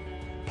minute.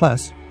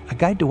 Plus, a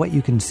guide to what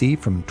you can see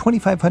from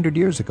 2,500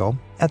 years ago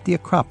at the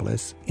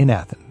Acropolis in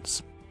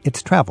Athens.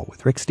 It's Travel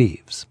with Rick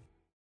Steves.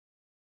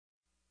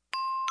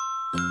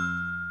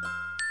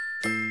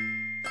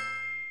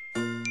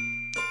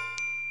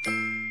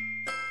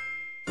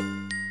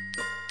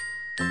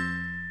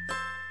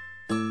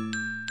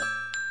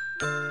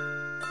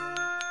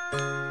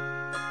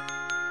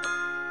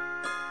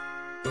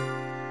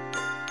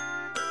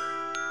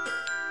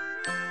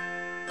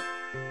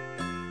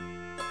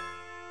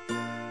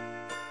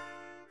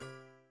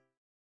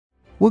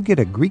 We'll get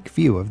a Greek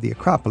view of the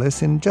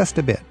Acropolis in just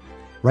a bit.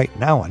 Right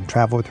now on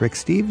Travel with Rick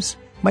Steves,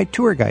 my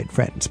tour guide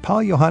friends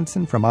Paul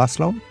Johansson from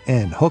Oslo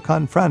and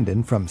Håkan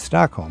Franden from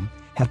Stockholm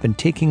have been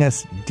taking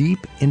us deep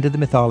into the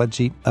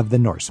mythology of the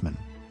Norsemen.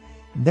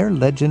 Their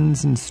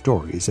legends and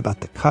stories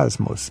about the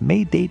cosmos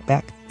may date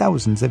back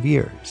thousands of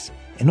years,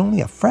 and only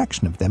a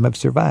fraction of them have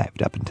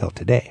survived up until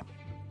today.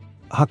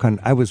 Håkan,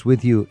 I was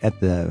with you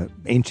at the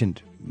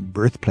ancient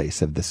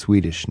birthplace of the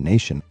Swedish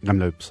nation,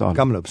 Gamla Uppsala.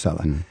 Gamla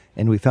Uppsala,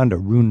 and we found a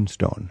rune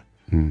stone.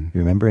 You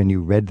remember? And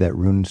you read that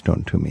rune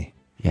stone to me.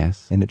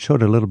 Yes. And it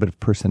showed a little bit of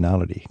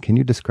personality. Can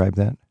you describe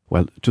that?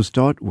 Well, to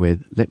start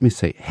with, let me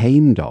say,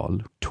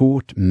 Heimdall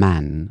taught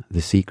man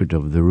the secret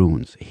of the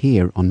runes.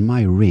 Here on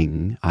my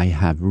ring, I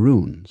have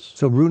runes.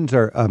 So runes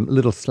are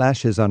little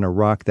slashes on a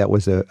rock that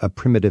was a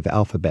primitive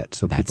alphabet,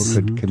 so people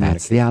could communicate.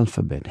 That's the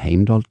alphabet.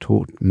 Heimdall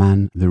taught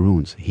man the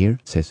runes. Here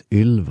it says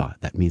Ylva,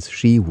 that means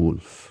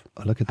she-wolf.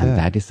 Oh, look at And that.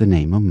 that is the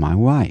name of my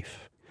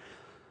wife.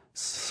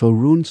 So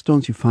rune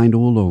stones you find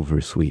all over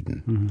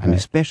Sweden, and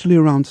especially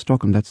around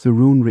Stockholm. That's the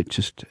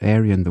rune-richest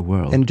area in the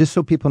world. And just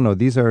so people know,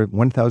 these are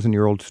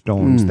 1,000-year-old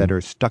stones that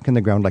are stuck in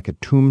the ground like a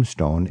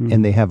tombstone,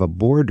 and they have a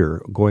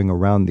border going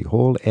around the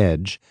whole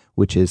edge,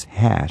 which is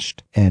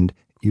hashed, and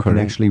you can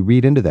Correct. actually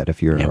read into that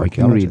if you're an we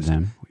can read archaeologist.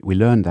 them. We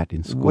learned that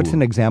in school. What's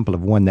an example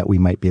of one that we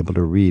might be able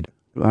to read?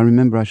 I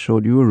remember I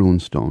showed you a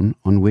rune stone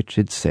on which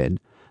it said,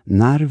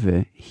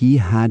 Narve, he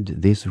had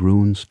this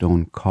rune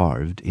stone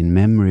carved in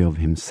memory of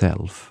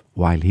himself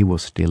while he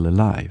was still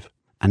alive.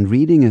 And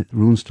reading a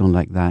rune stone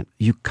like that,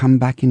 you come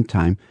back in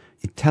time,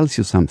 it tells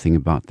you something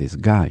about this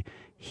guy.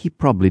 He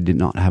probably did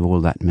not have all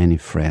that many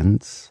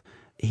friends.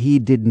 He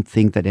didn't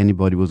think that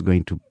anybody was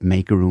going to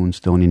make a rune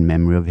stone in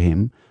memory of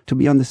him. To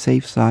be on the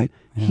safe side,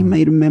 he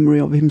made a memory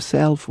of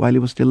himself while he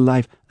was still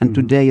alive. And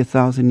today,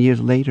 1,000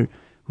 years later,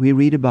 we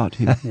read about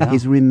him.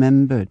 He's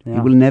remembered. He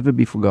will never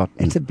be forgotten.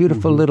 It's a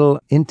beautiful little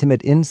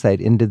intimate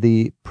insight into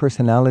the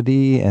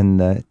personality and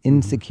the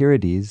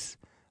insecurities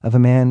of a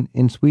man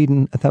in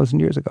Sweden 1,000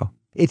 years ago.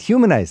 It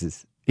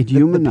humanizes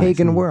the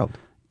pagan world.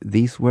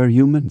 These were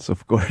humans,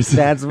 of course.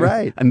 That's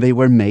right. And they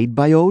were made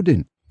by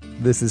Odin.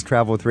 This is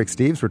Travel with Rick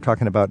Steves. We're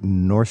talking about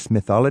Norse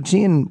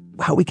mythology and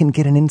how we can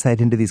get an insight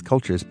into these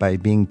cultures by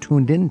being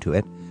tuned into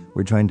it.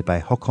 We're joined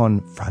by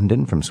Håkon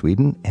Franden from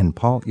Sweden and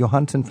Paul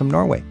Johansson from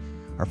Norway.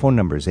 Our phone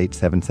number is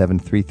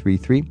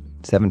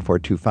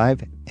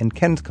 877-333-7425, and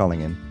Ken's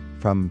calling in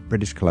from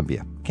British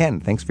Columbia.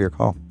 Ken, thanks for your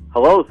call.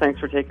 Hello, thanks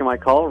for taking my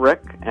call,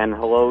 Rick, and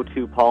hello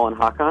to Paul and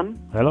Håkon.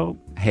 Hello.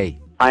 Hey.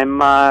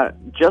 I'm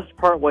just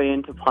partway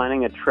into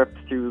planning a trip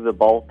through the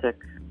Baltic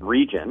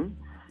region,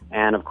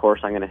 and of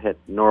course I'm going to hit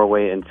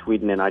Norway and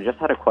Sweden, and I just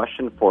had a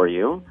question for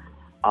you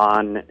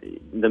on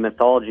the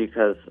mythology,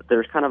 because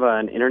there's kind of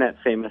an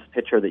internet-famous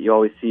picture that you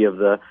always see of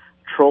the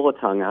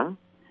Trolltunga,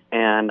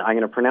 and I'm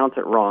going to pronounce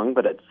it wrong,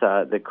 but it's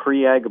the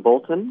Krieg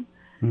Bolton.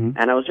 Mm-hmm.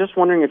 And I was just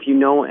wondering if you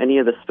know any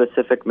of the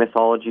specific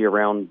mythology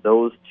around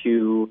those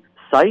two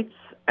sites.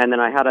 And then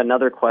I had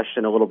another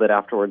question a little bit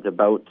afterwards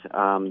about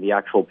the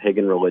actual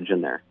pagan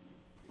religion there.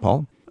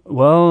 Paul?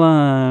 Well,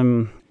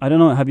 I don't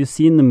know. Have you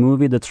seen the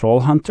movie The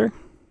Troll Hunter?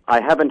 I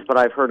haven't, but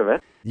I've heard of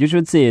it. You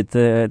should see it.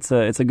 It's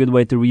a good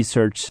way to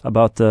research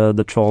about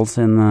the trolls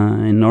in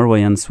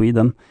Norway and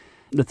Sweden.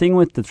 The thing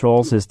with the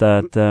trolls is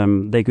that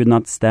they could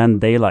not stand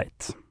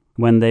daylight.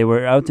 When they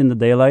were out in the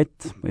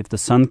daylight, if the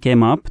sun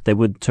came up, they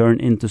would turn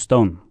into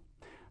stone.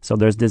 So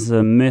there's this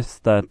myth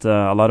that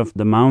a lot of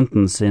the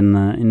mountains in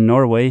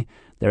Norway,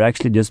 they're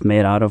actually just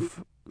made out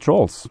of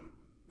trolls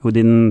who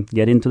didn't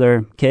get into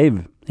their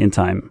cave in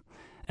time.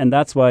 And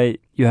that's why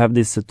you have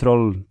this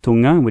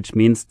Trolltunga, which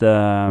means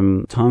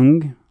the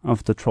tongue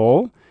of the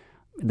troll.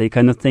 They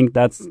kind of think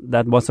that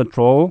was a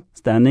troll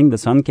standing. The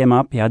sun came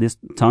up, he had his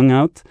tongue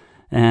out,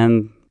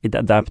 and it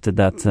adapted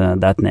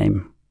that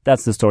name.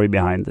 That's the story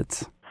behind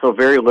it. So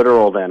very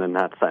literal then in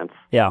that sense.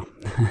 Yeah,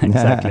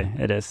 exactly.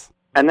 It is.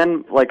 And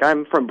then,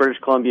 I'm from British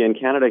Columbia in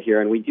Canada here,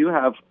 and we do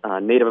have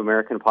a Native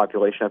American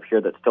population up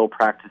here that still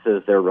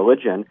practices their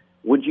religion.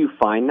 Would you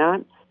find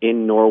that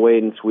in Norway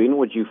and Sweden?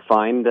 Would you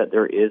find that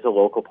there is a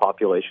local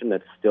population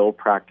that still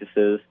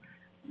practices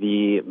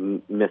the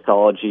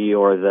mythology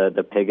or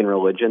the pagan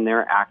religion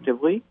there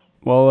actively?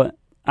 Well,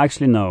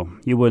 actually, no,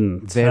 you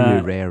wouldn't. Very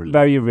rarely.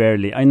 Very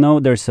rarely. I know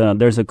there's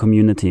a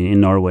community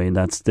in Norway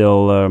that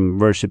still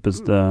worships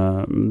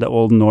the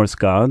old Norse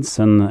gods,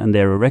 and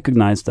they're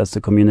recognized as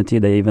a community.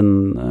 They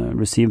even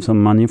receive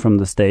some money from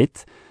the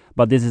state.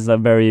 But this is a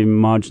very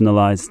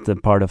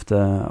marginalized part of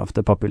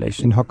the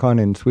population. In Håkon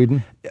in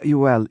Sweden?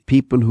 Well,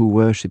 people who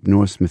worship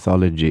Norse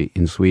mythology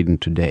in Sweden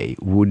today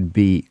would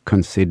be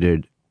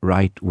considered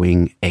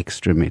right-wing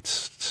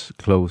extremists,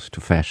 close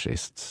to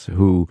fascists,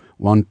 who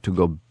want to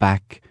go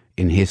back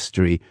in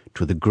history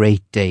to the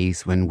great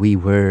days when we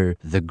were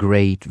the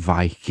great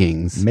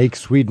Vikings. Make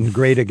Sweden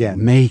great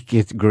again. Make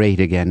it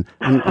great again.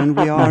 And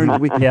we are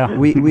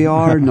we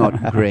are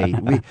not great.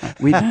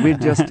 We're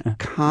just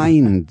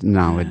kind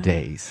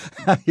nowadays.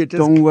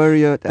 Don't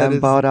worry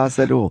about us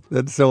at all.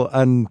 That's so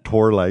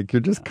un-Tor-like. You're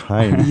just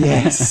kind.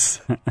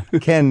 Yes.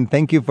 Ken,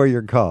 thank you for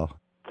your call.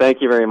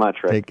 Thank you very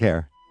much, Rick. Take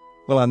care.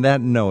 Well, on that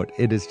note,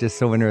 it is just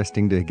so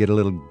interesting to get a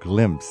little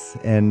glimpse.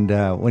 And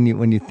when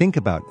you think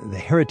about the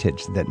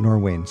heritage that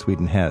Norway and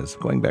Sweden has,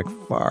 going back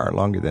far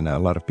longer than a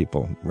lot of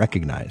people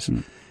recognize,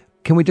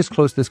 can we just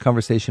close this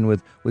conversation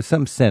with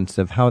some sense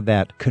of how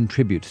that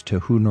contributes to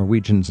who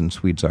Norwegians and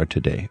Swedes are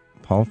today?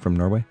 Paul from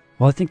Norway?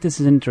 Well, I think this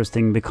is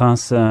interesting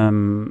because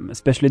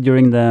especially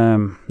during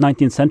the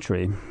 19th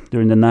century,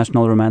 during the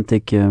National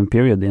Romantic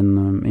period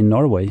in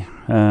Norway,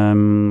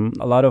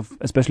 a lot of,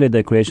 especially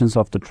the creations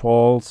of the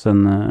trolls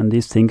and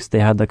these things, they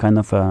had a kind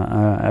of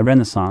a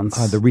renaissance.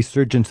 The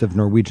resurgence of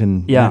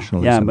Norwegian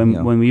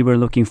nationalism. When we were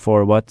looking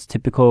for what's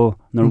typical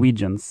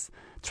Norwegians,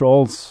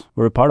 trolls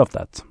were a part of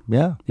that.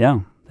 Yeah. Yeah,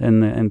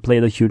 and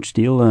played a huge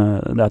deal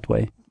that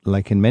way.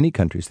 Like in many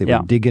countries, they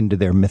would dig into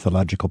their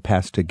mythological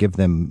past to give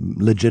them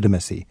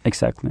legitimacy.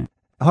 Exactly.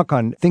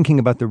 Håkon, thinking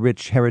about the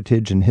rich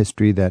heritage and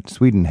history that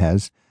Sweden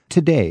has,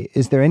 today,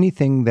 is there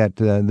anything that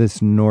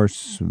this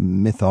Norse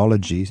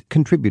mythology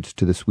contributes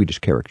to the Swedish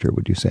character,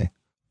 would you say?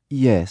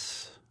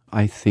 Yes.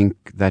 I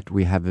think that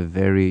we have a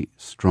very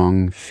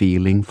strong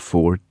feeling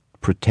for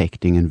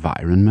protecting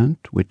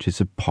environment, which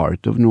is a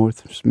part of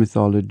Norse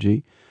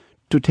mythology,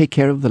 to take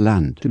care of the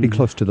land. To be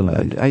close to the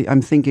land.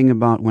 I'm thinking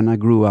about when I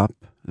grew up,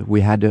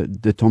 we had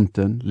the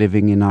tomten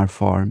living in our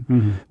farm.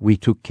 Mm-hmm. We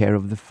took care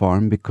of the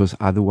farm because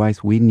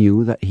otherwise we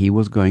knew that he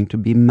was going to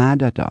be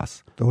mad at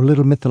us. The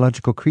little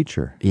mythological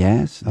creature.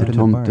 Yes, the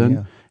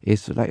tomten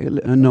is like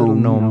a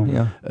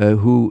gnome,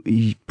 who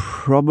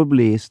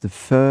probably is the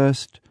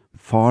first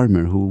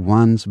farmer who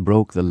once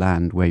broke the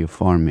land where your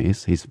farm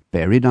is. He's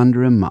buried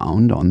under a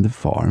mound on the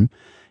farm.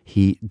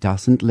 He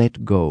doesn't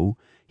let go.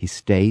 He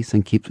stays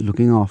and keeps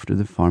looking after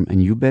the farm,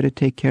 and you better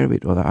take care of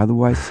it, or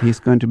otherwise he's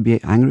going to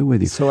be angry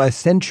with you. So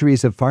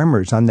centuries of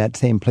farmers on that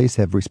same place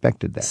have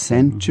respected that.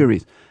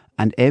 Centuries.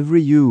 And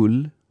every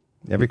Yule,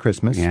 every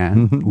Christmas,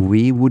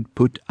 we would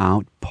put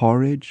out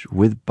porridge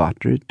with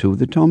butter to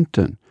the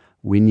tomten.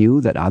 We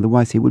knew that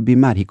otherwise he would be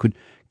mad. He could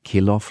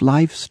kill off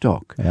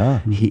livestock.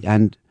 Yeah.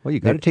 Well, you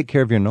got to take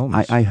care of your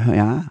gnomes.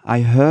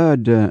 I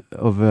heard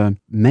of a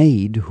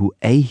maid who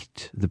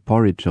ate the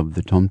porridge of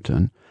the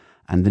tomten,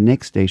 and the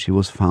next day she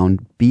was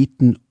found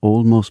beaten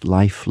almost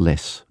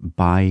lifeless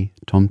by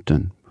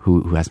tomten,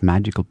 who has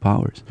magical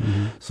powers.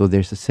 Mm-hmm. So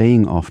there's a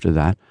saying after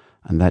that,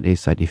 and that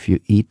is that if you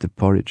eat the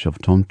porridge of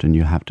tomten,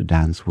 you have to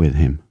dance with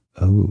him.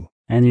 Oh.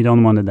 And you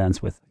don't want to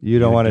dance with. You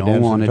don't want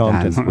to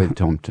dance with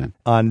tomten.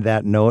 On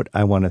that note,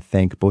 I want to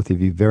thank both of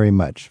you very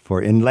much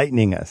for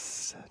enlightening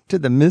us to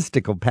the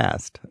mystical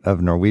past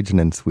of Norwegian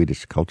and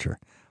Swedish culture.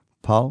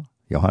 Paul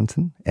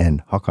Johansson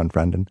and Håkon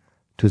Franden,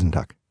 tusen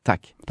takk.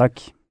 Tack.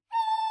 Tack.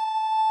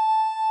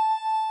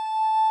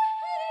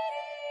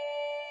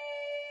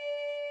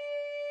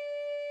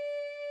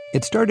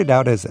 It started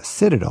out as a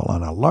citadel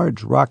on a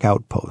large rock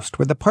outpost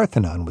where the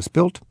Parthenon was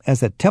built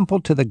as a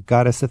temple to the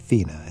goddess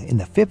Athena in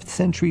the 5th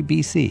century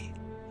BC.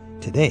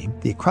 Today,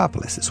 the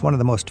Acropolis is one of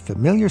the most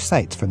familiar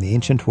sights from the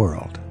ancient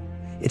world.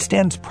 It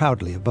stands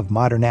proudly above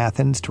modern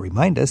Athens to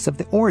remind us of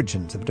the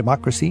origins of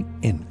democracy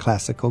in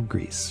classical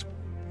Greece.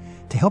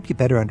 To help you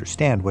better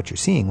understand what you're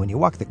seeing when you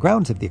walk the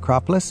grounds of the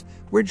Acropolis,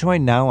 we're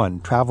joined now on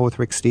Travel with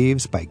Rick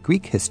Steves by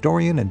Greek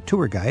historian and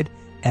tour guide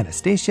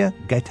Anastasia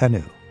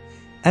Gaitanou.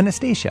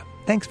 Anastasia,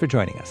 thanks for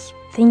joining us.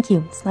 Thank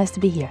you. It's nice to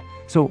be here.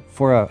 So,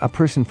 for a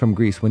person from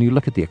Greece, when you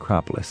look at the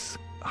Acropolis,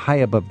 high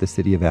above the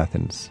city of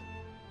Athens,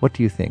 what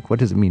do you think? What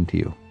does it mean to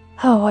you?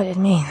 Oh, what it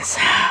means.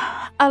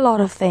 A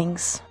lot of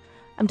things.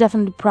 I'm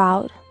definitely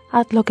proud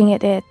at looking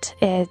at it.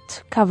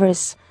 It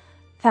covers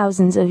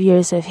thousands of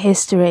years of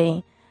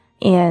history,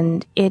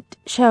 and it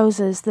shows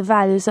us the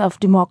values of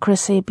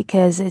democracy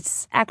because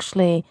it's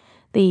actually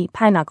the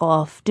pinnacle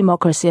of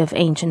democracy of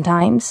ancient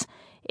times.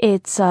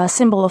 It's a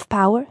symbol of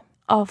power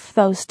of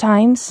those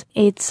times.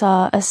 It's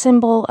a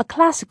symbol, a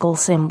classical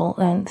symbol,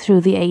 and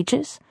through the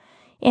ages.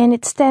 And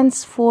it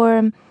stands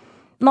for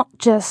not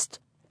just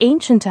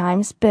ancient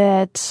times,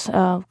 but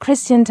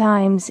Christian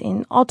times,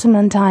 in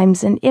Ottoman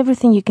times, and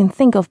everything you can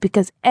think of,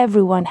 because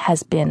everyone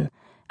has been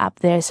up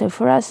there. So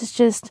for us, it's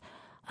just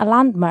a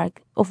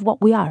landmark of what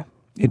we are.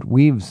 It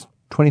weaves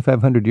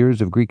 2,500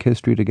 years of Greek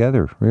history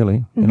together,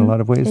 really, in a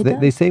lot of ways.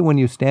 They say when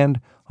you stand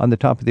on the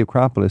top of the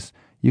Acropolis,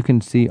 you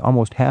can see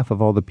almost half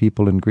of all the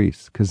people in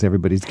Greece because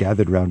everybody's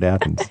gathered around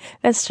Athens.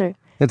 That's true.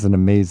 That's an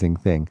amazing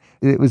thing.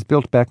 It was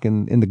built back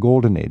in the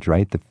Golden Age,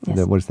 right? The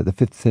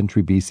 5th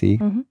century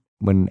BC,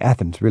 when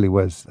Athens really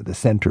was the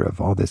center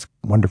of all this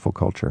wonderful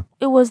culture.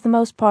 It was the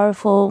most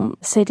powerful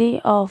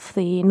city of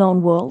the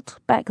known world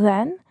back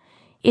then.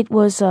 It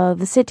was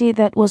the city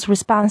that was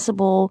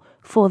responsible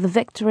for the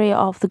victory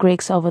of the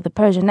Greeks over the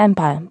Persian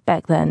Empire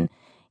back then.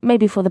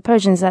 Maybe for the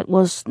Persians that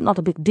was not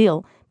a big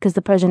deal because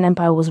the Persian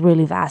Empire was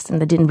really vast and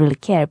they didn't really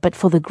care. But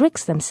for the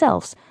Greeks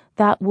themselves,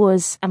 that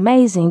was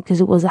amazing because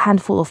it was a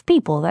handful of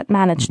people that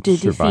managed to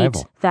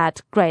defeat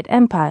that great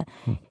empire.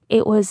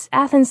 It was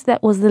Athens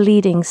that was the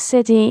leading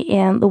city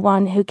and the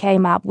one who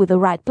came up with the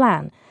right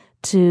plan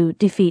to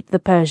defeat the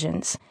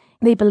Persians.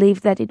 They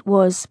believed that it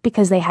was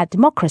because they had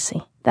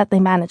democracy that they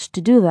managed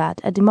to do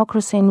that, a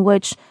democracy in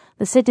which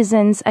the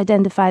citizens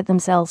identified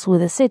themselves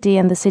with the city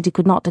and the city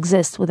could not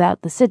exist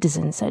without the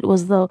citizens. So it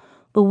was the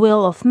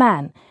will of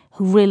man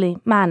who really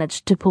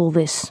managed to pull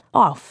this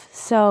off.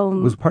 So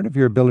was part of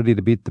your ability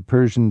to beat the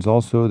Persians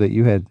also that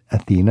you had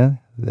Athena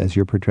as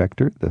your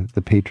protector,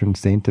 the patron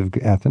saint of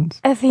Athens?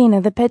 Athena,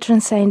 the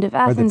patron saint of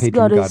Athens, or the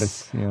patron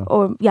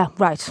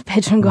goddess.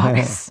 Patron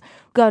goddess.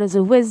 Goddess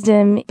of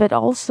wisdom, but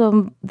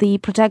also the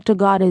protector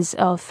goddess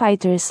of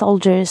fighters,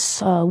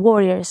 soldiers,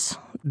 warriors.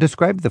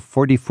 Describe the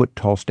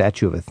 40-foot-tall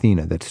statue of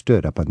Athena that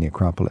stood up on the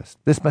Acropolis.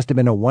 This must have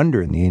been a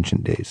wonder in the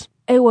ancient days.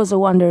 It was a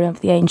wonder of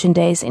the ancient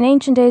days. In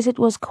ancient days, it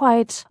was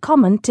quite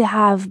common to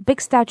have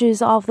big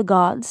statues of the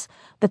gods.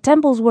 The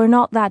temples were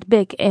not that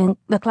big in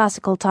the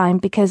classical time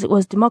because it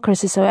was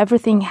democracy, so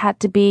everything had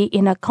to be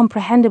in a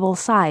comprehensible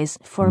size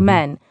for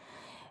men.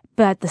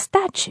 But the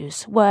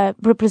statues were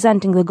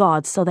representing the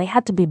gods, so they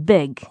had to be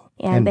big.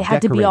 And they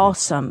had to be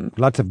awesome.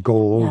 Lots of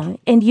gold. Yeah.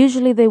 And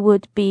usually they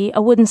would be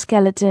a wooden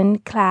skeleton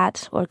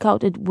clad or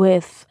coated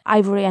with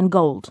ivory and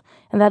gold.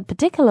 And that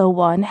particular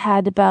one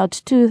had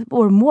about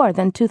more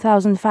than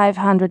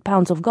 2,500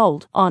 pounds of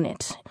gold on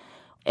it.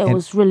 It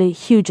was really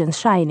huge and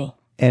shiny.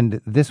 And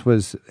this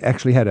was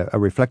actually had a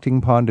reflecting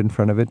pond in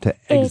front of it to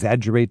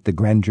exaggerate the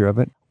grandeur of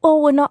it? Well,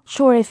 we're not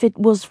sure if it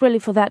was really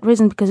for that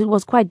reason because it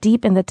was quite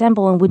deep in the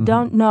temple and we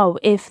don't know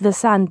if the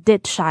sun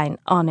did shine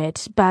on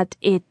it. But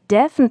it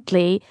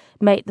definitely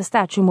made the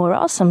statue more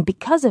awesome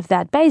because of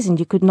that basin.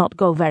 You could not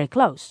go very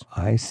close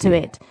to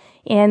it.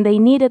 And they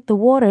needed the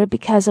water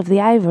because of the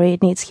ivory.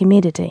 It needs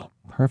humidity.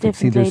 Perfect.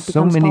 See, there's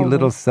so many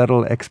little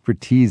subtle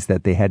expertise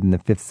that they had in the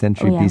 5th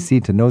century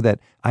BC to know that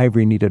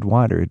ivory needed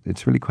water.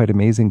 It's really quite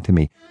amazing to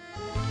me.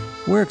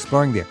 We're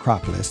exploring the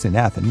Acropolis in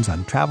Athens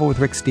on Travel with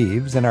Rick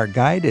Steves, and our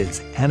guide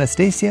is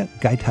Anastasia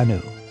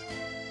Gaitanou.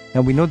 Now,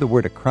 we know the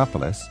word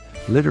Acropolis.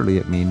 Literally,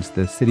 it means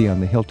the city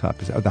on the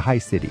hilltop, or the high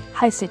city.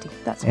 High city,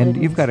 that's what it means.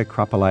 And you've got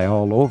Acropoli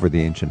all over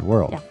the ancient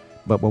world. Yeah.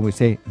 But when we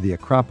say the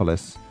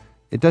Acropolis,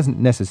 it doesn't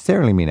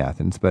necessarily mean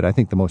Athens, but I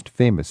think the most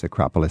famous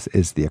Acropolis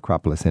is the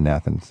Acropolis in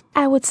Athens.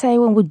 I would say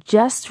when we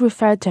just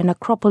refer to an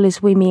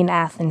Acropolis, we mean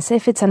Athens.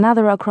 If it's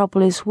another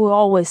Acropolis, we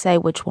always say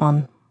which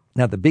one.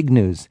 Now, the big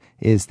news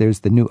is there's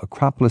the new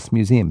Acropolis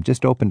Museum,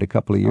 just opened a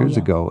couple of years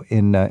ago,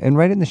 in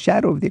right in the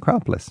shadow of the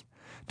Acropolis.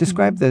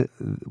 Describe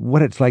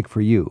what it's like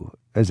for you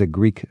as a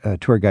Greek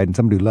tour guide and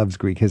somebody who loves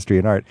Greek history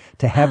and art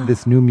to have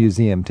this new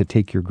museum to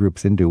take your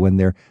groups into when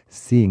they're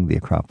seeing the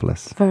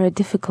Acropolis. Very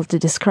difficult to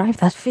describe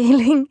that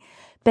feeling,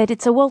 but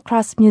it's a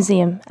world-class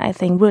museum, I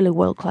think, really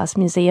world-class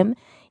museum.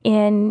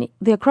 And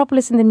the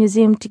Acropolis and the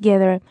museum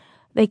together,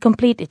 they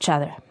complete each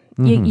other.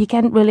 You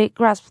can't really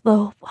grasp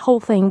the whole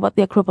thing, what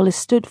the Acropolis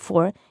stood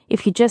for,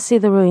 if you just see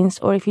the ruins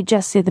or if you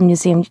just see the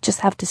museum. You just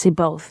have to see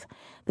both.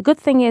 The good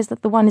thing is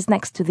that the one is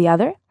next to the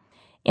other,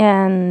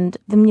 and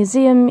the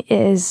museum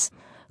is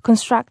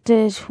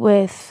constructed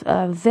with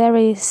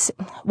very,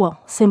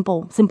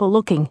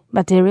 simple-looking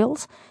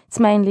materials. It's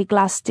mainly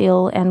glass,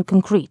 steel, and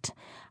concrete.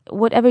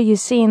 Whatever you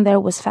see in there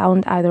was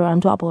found either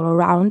on top or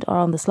around or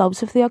on the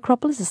slopes of the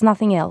Acropolis. There's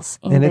nothing else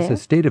in there. And it's a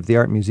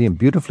state-of-the-art museum,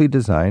 beautifully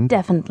designed.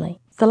 Definitely.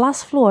 The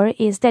last floor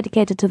is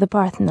dedicated to the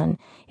Parthenon,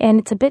 and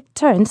it's a bit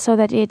turned so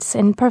that it's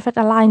in perfect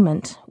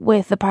alignment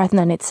with the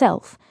Parthenon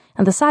itself.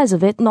 And the size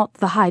of it, not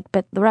the height,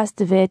 but the rest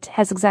of it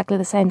has exactly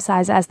the same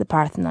size as the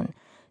Parthenon.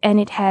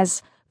 And it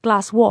has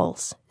glass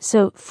walls.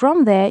 So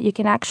from there, you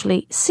can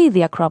actually see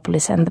the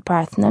Acropolis and the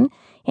Parthenon,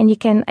 and you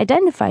can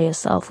identify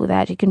yourself with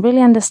that. You can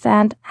really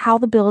understand how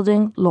the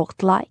building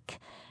looked like,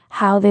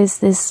 how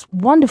this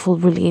wonderful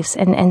reliefs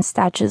and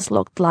statues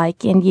looked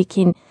like, and you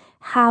can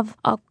have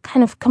a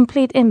kind of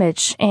complete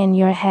image in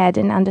your head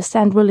and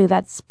understand really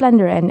that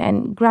splendor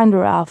and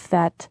grandeur of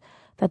that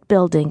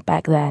building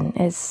back then.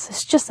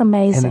 It's just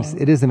amazing.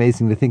 And it is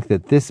amazing to think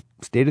that this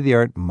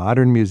state-of-the-art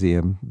modern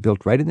museum,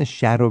 built right in the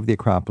shadow of the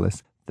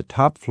Acropolis, the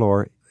top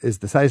floor is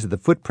the size of the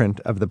footprint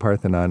of the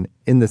Parthenon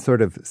in the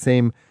sort of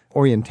same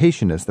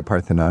orientation as the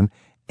Parthenon.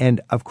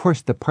 And, of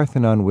course, the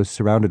Parthenon was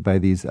surrounded by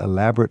these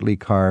elaborately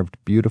carved,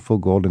 beautiful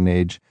Golden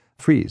Age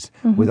frieze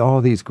with all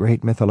these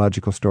great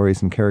mythological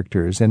stories and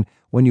characters. And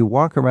when you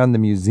walk around the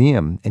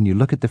museum and you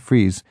look at the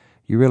frieze,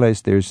 you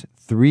realize there's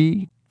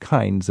 3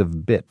 kinds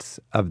of bits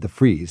of the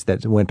frieze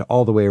that went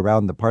all the way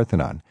around the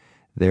Parthenon.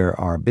 There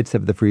are bits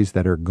of the frieze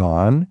that are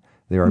gone.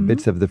 There are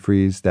bits of the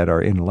frieze that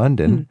are in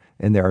London,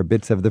 and there are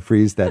bits of the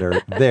frieze that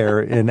are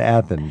there in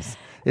Athens.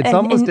 It's and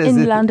almost as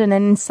in if London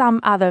and in some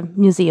other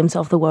museums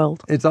of the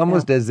world. It's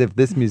almost as if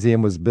this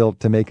museum was built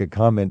to make a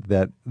comment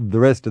that the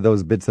rest of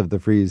those bits of the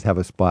frieze have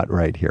a spot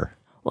right here.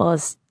 Well,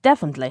 it's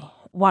definitely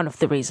one of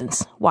the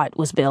reasons why it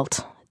was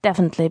built.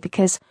 Definitely,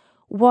 because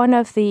one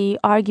of the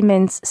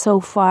arguments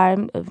so far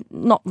of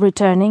not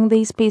returning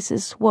these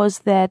pieces was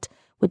that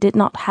we did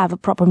not have a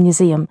proper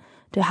museum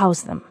to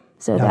house them.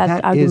 So now,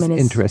 that argument is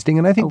interesting,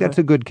 and I think over. that's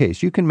a good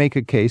case. You can make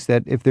a case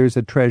that if there's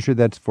a treasure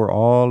that's for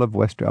all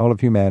of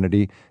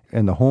humanity,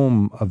 and the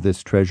home of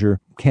this treasure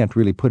can't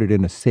really put it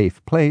in a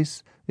safe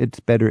place, it's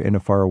better in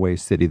a faraway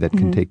city that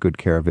can take good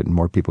care of it and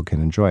more people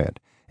can enjoy it.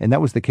 And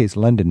that was the case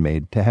London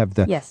made, to have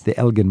the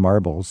Elgin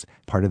marbles,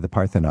 part of the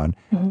Parthenon,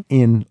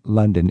 in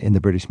London in the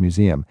British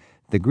Museum.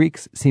 The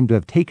Greeks seem to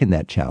have taken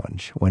that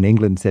challenge when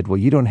England said, well,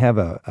 you don't have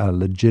a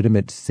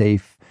legitimate,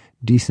 safe,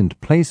 decent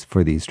place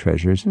for these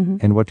treasures.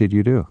 And what did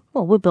you do?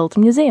 Well, we built a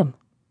museum.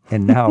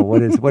 And now,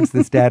 what's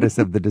the status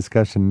of the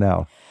discussion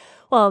now?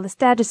 Well, the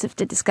status of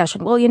the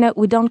discussion,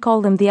 we don't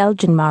call them the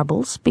Elgin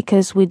marbles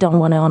because we don't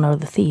want to honor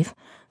the thief,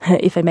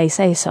 if I may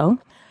say so.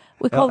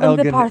 We call them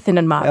the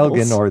Parthenon marbles.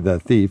 Elgin, or the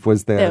thief,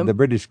 was the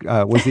British,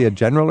 was he a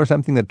general or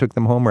something that took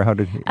them home, or how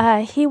did he?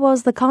 He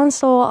was the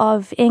consul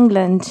of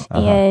England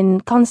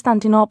in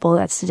Constantinople,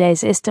 that's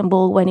today's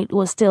Istanbul, when it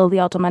was still the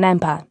Ottoman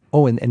Empire.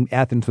 Oh, and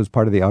Athens was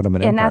part of the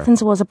Ottoman Empire. And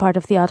Athens was a part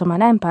of the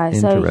Ottoman Empire,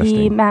 so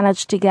he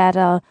managed to get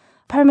a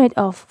permit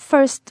of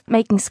first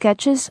making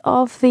sketches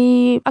of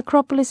the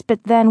Acropolis,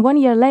 but then 1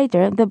 year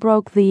later they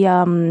broke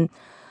the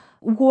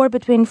war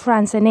between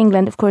France and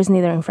England, of course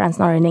neither in France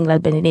nor in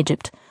England, but in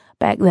Egypt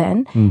back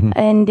then,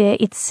 and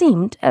it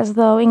seemed as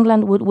though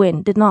England would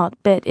win. Did not,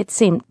 but it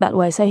seemed that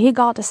way. So he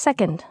got a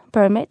second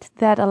permit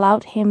that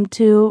allowed him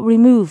to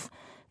remove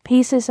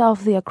pieces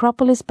of the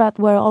Acropolis but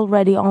were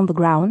already on the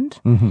ground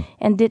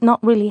and did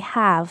not really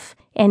have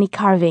any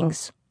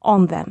carvings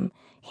on them.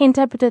 He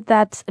interpreted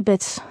that a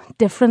bit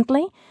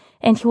differently,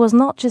 and he was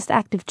not just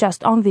active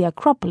just on the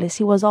Acropolis,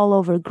 he was all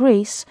over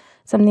Greece,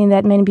 something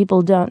that many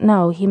people don't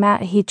know.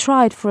 He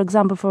tried, for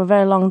example, for a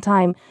very long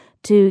time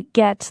to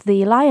get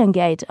the Lion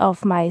Gate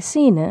of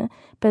Mycenae,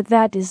 but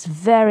that is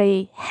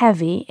very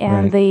heavy,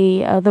 and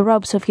the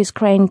ropes of his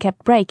crane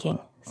kept breaking.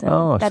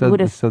 So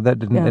that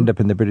didn't end up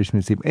in the British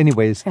Museum.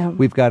 Anyways,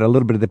 we've got a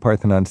little bit of the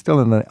Parthenon still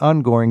in an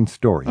ongoing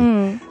story.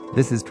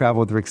 This is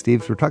Travel with Rick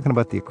Steves. We're talking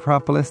about the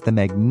Acropolis, the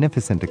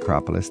magnificent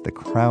Acropolis, the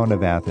crown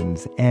of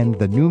Athens, and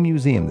the new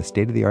museum, the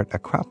state-of-the-art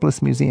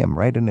Acropolis Museum,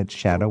 right in its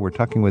shadow. We're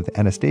talking with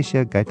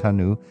Anastasia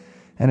Gaetanou.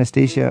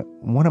 Anastasia,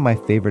 one of my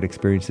favorite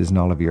experiences in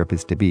all of Europe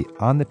is to be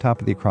on the top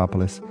of the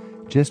Acropolis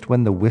just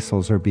when the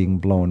whistles are being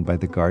blown by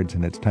the guards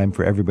and it's time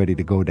for everybody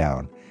to go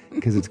down.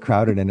 because it's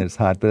crowded and it's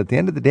hot. But at the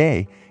end of the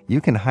day, you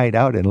can hide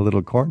out in a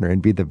little corner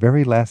and be the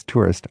very last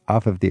tourist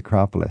off of the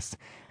Acropolis.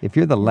 If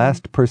you're the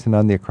last person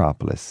on the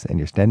Acropolis and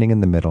you're standing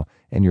in the middle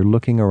and you're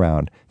looking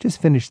around,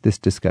 just finish this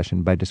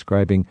discussion by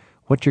describing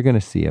what you're going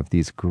to see of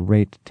these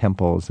great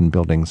temples and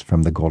buildings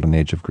from the Golden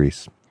Age of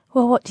Greece.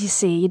 Well, what do you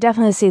see? You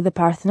definitely see the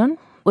Parthenon,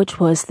 which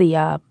was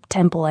the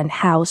temple and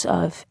house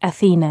of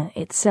Athena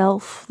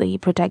itself, the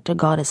protector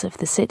goddess of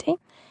the city.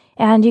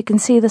 And you can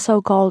see the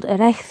so-called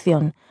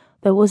Erechtheion.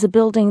 There was a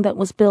building that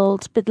was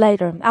built a bit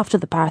later, after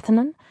the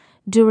Parthenon,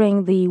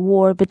 during the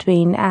war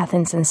between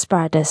Athens and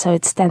Sparta, so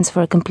it stands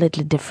for a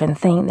completely different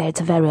thing. It's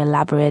a very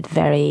elaborate,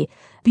 very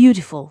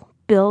beautiful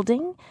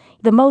building.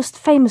 The most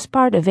famous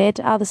part of it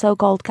are the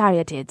so-called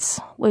caryatids,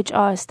 which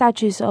are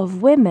statues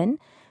of women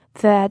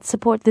that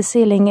support the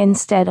ceiling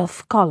instead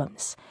of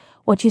columns.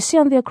 What you see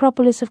on the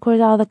Acropolis, of course,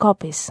 are the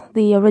copies.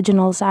 The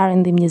originals are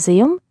in the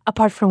museum,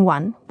 apart from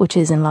one, which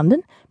is in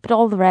London, but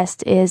all the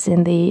rest is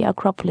in the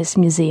Acropolis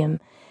Museum.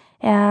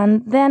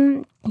 And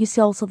then you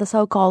see also the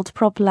so-called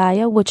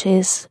Propylaea, which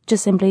is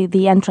just simply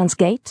the entrance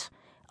gate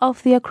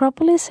of the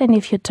Acropolis. And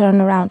if you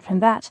turn around from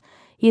that,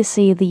 you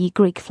see the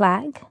Greek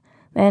flag,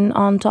 then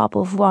on top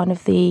of one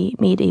of the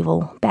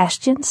medieval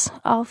bastions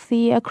of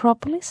the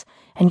Acropolis.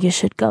 And you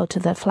should go to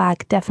the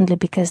flag, definitely,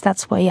 because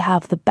that's where you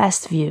have the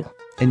best view.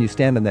 And you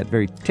stand on that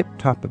very tip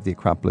top of the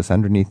Acropolis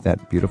underneath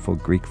that beautiful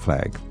Greek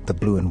flag, the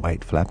blue and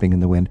white flapping in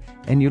the wind.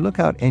 And you look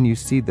out and you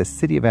see the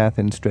city of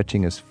Athens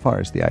stretching as far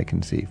as the eye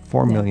can see.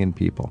 4 million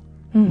people.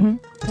 Mm-hmm.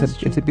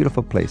 It's a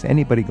beautiful place.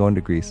 Anybody going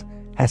to Greece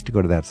has to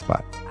go to that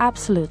spot.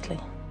 Absolutely.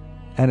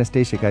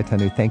 Anastasia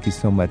Gaetanu, thank you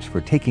so much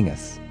for taking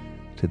us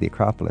to the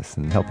Acropolis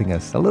and helping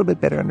us a little bit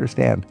better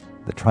understand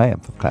the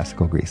triumph of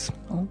classical Greece.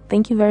 Well,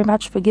 thank you very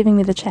much for giving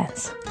me the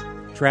chance.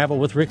 Travel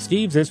with Rick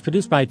Steves is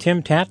produced by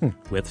Tim Tatton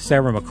with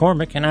Sarah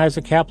McCormick and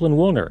Isaac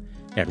Kaplan-Woolner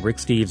at Rick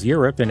Steves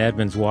Europe in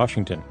Edmonds,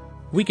 Washington.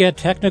 We get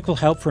technical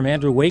help from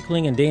Andrew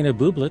Wakeling and Dana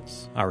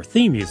Bublitz. Our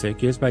theme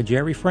music is by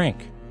Jerry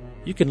Frank.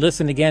 You can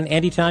listen again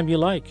anytime you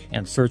like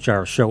and search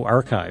our show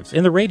archives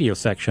in the radio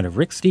section of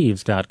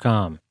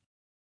ricksteves.com.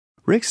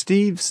 Rick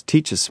Steves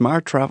teaches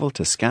smart travel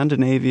to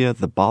Scandinavia,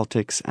 the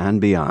Baltics, and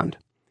beyond.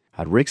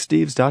 At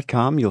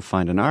ricksteves.com, you'll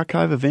find an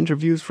archive of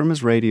interviews from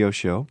his radio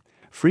show,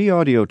 free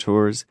audio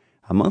tours,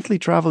 a monthly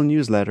travel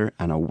newsletter,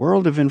 and a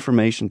world of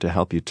information to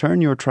help you turn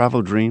your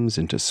travel dreams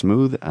into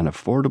smooth and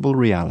affordable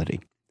reality.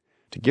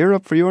 To gear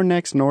up for your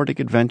next Nordic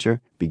adventure,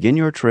 begin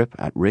your trip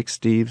at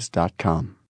ricksteves.com.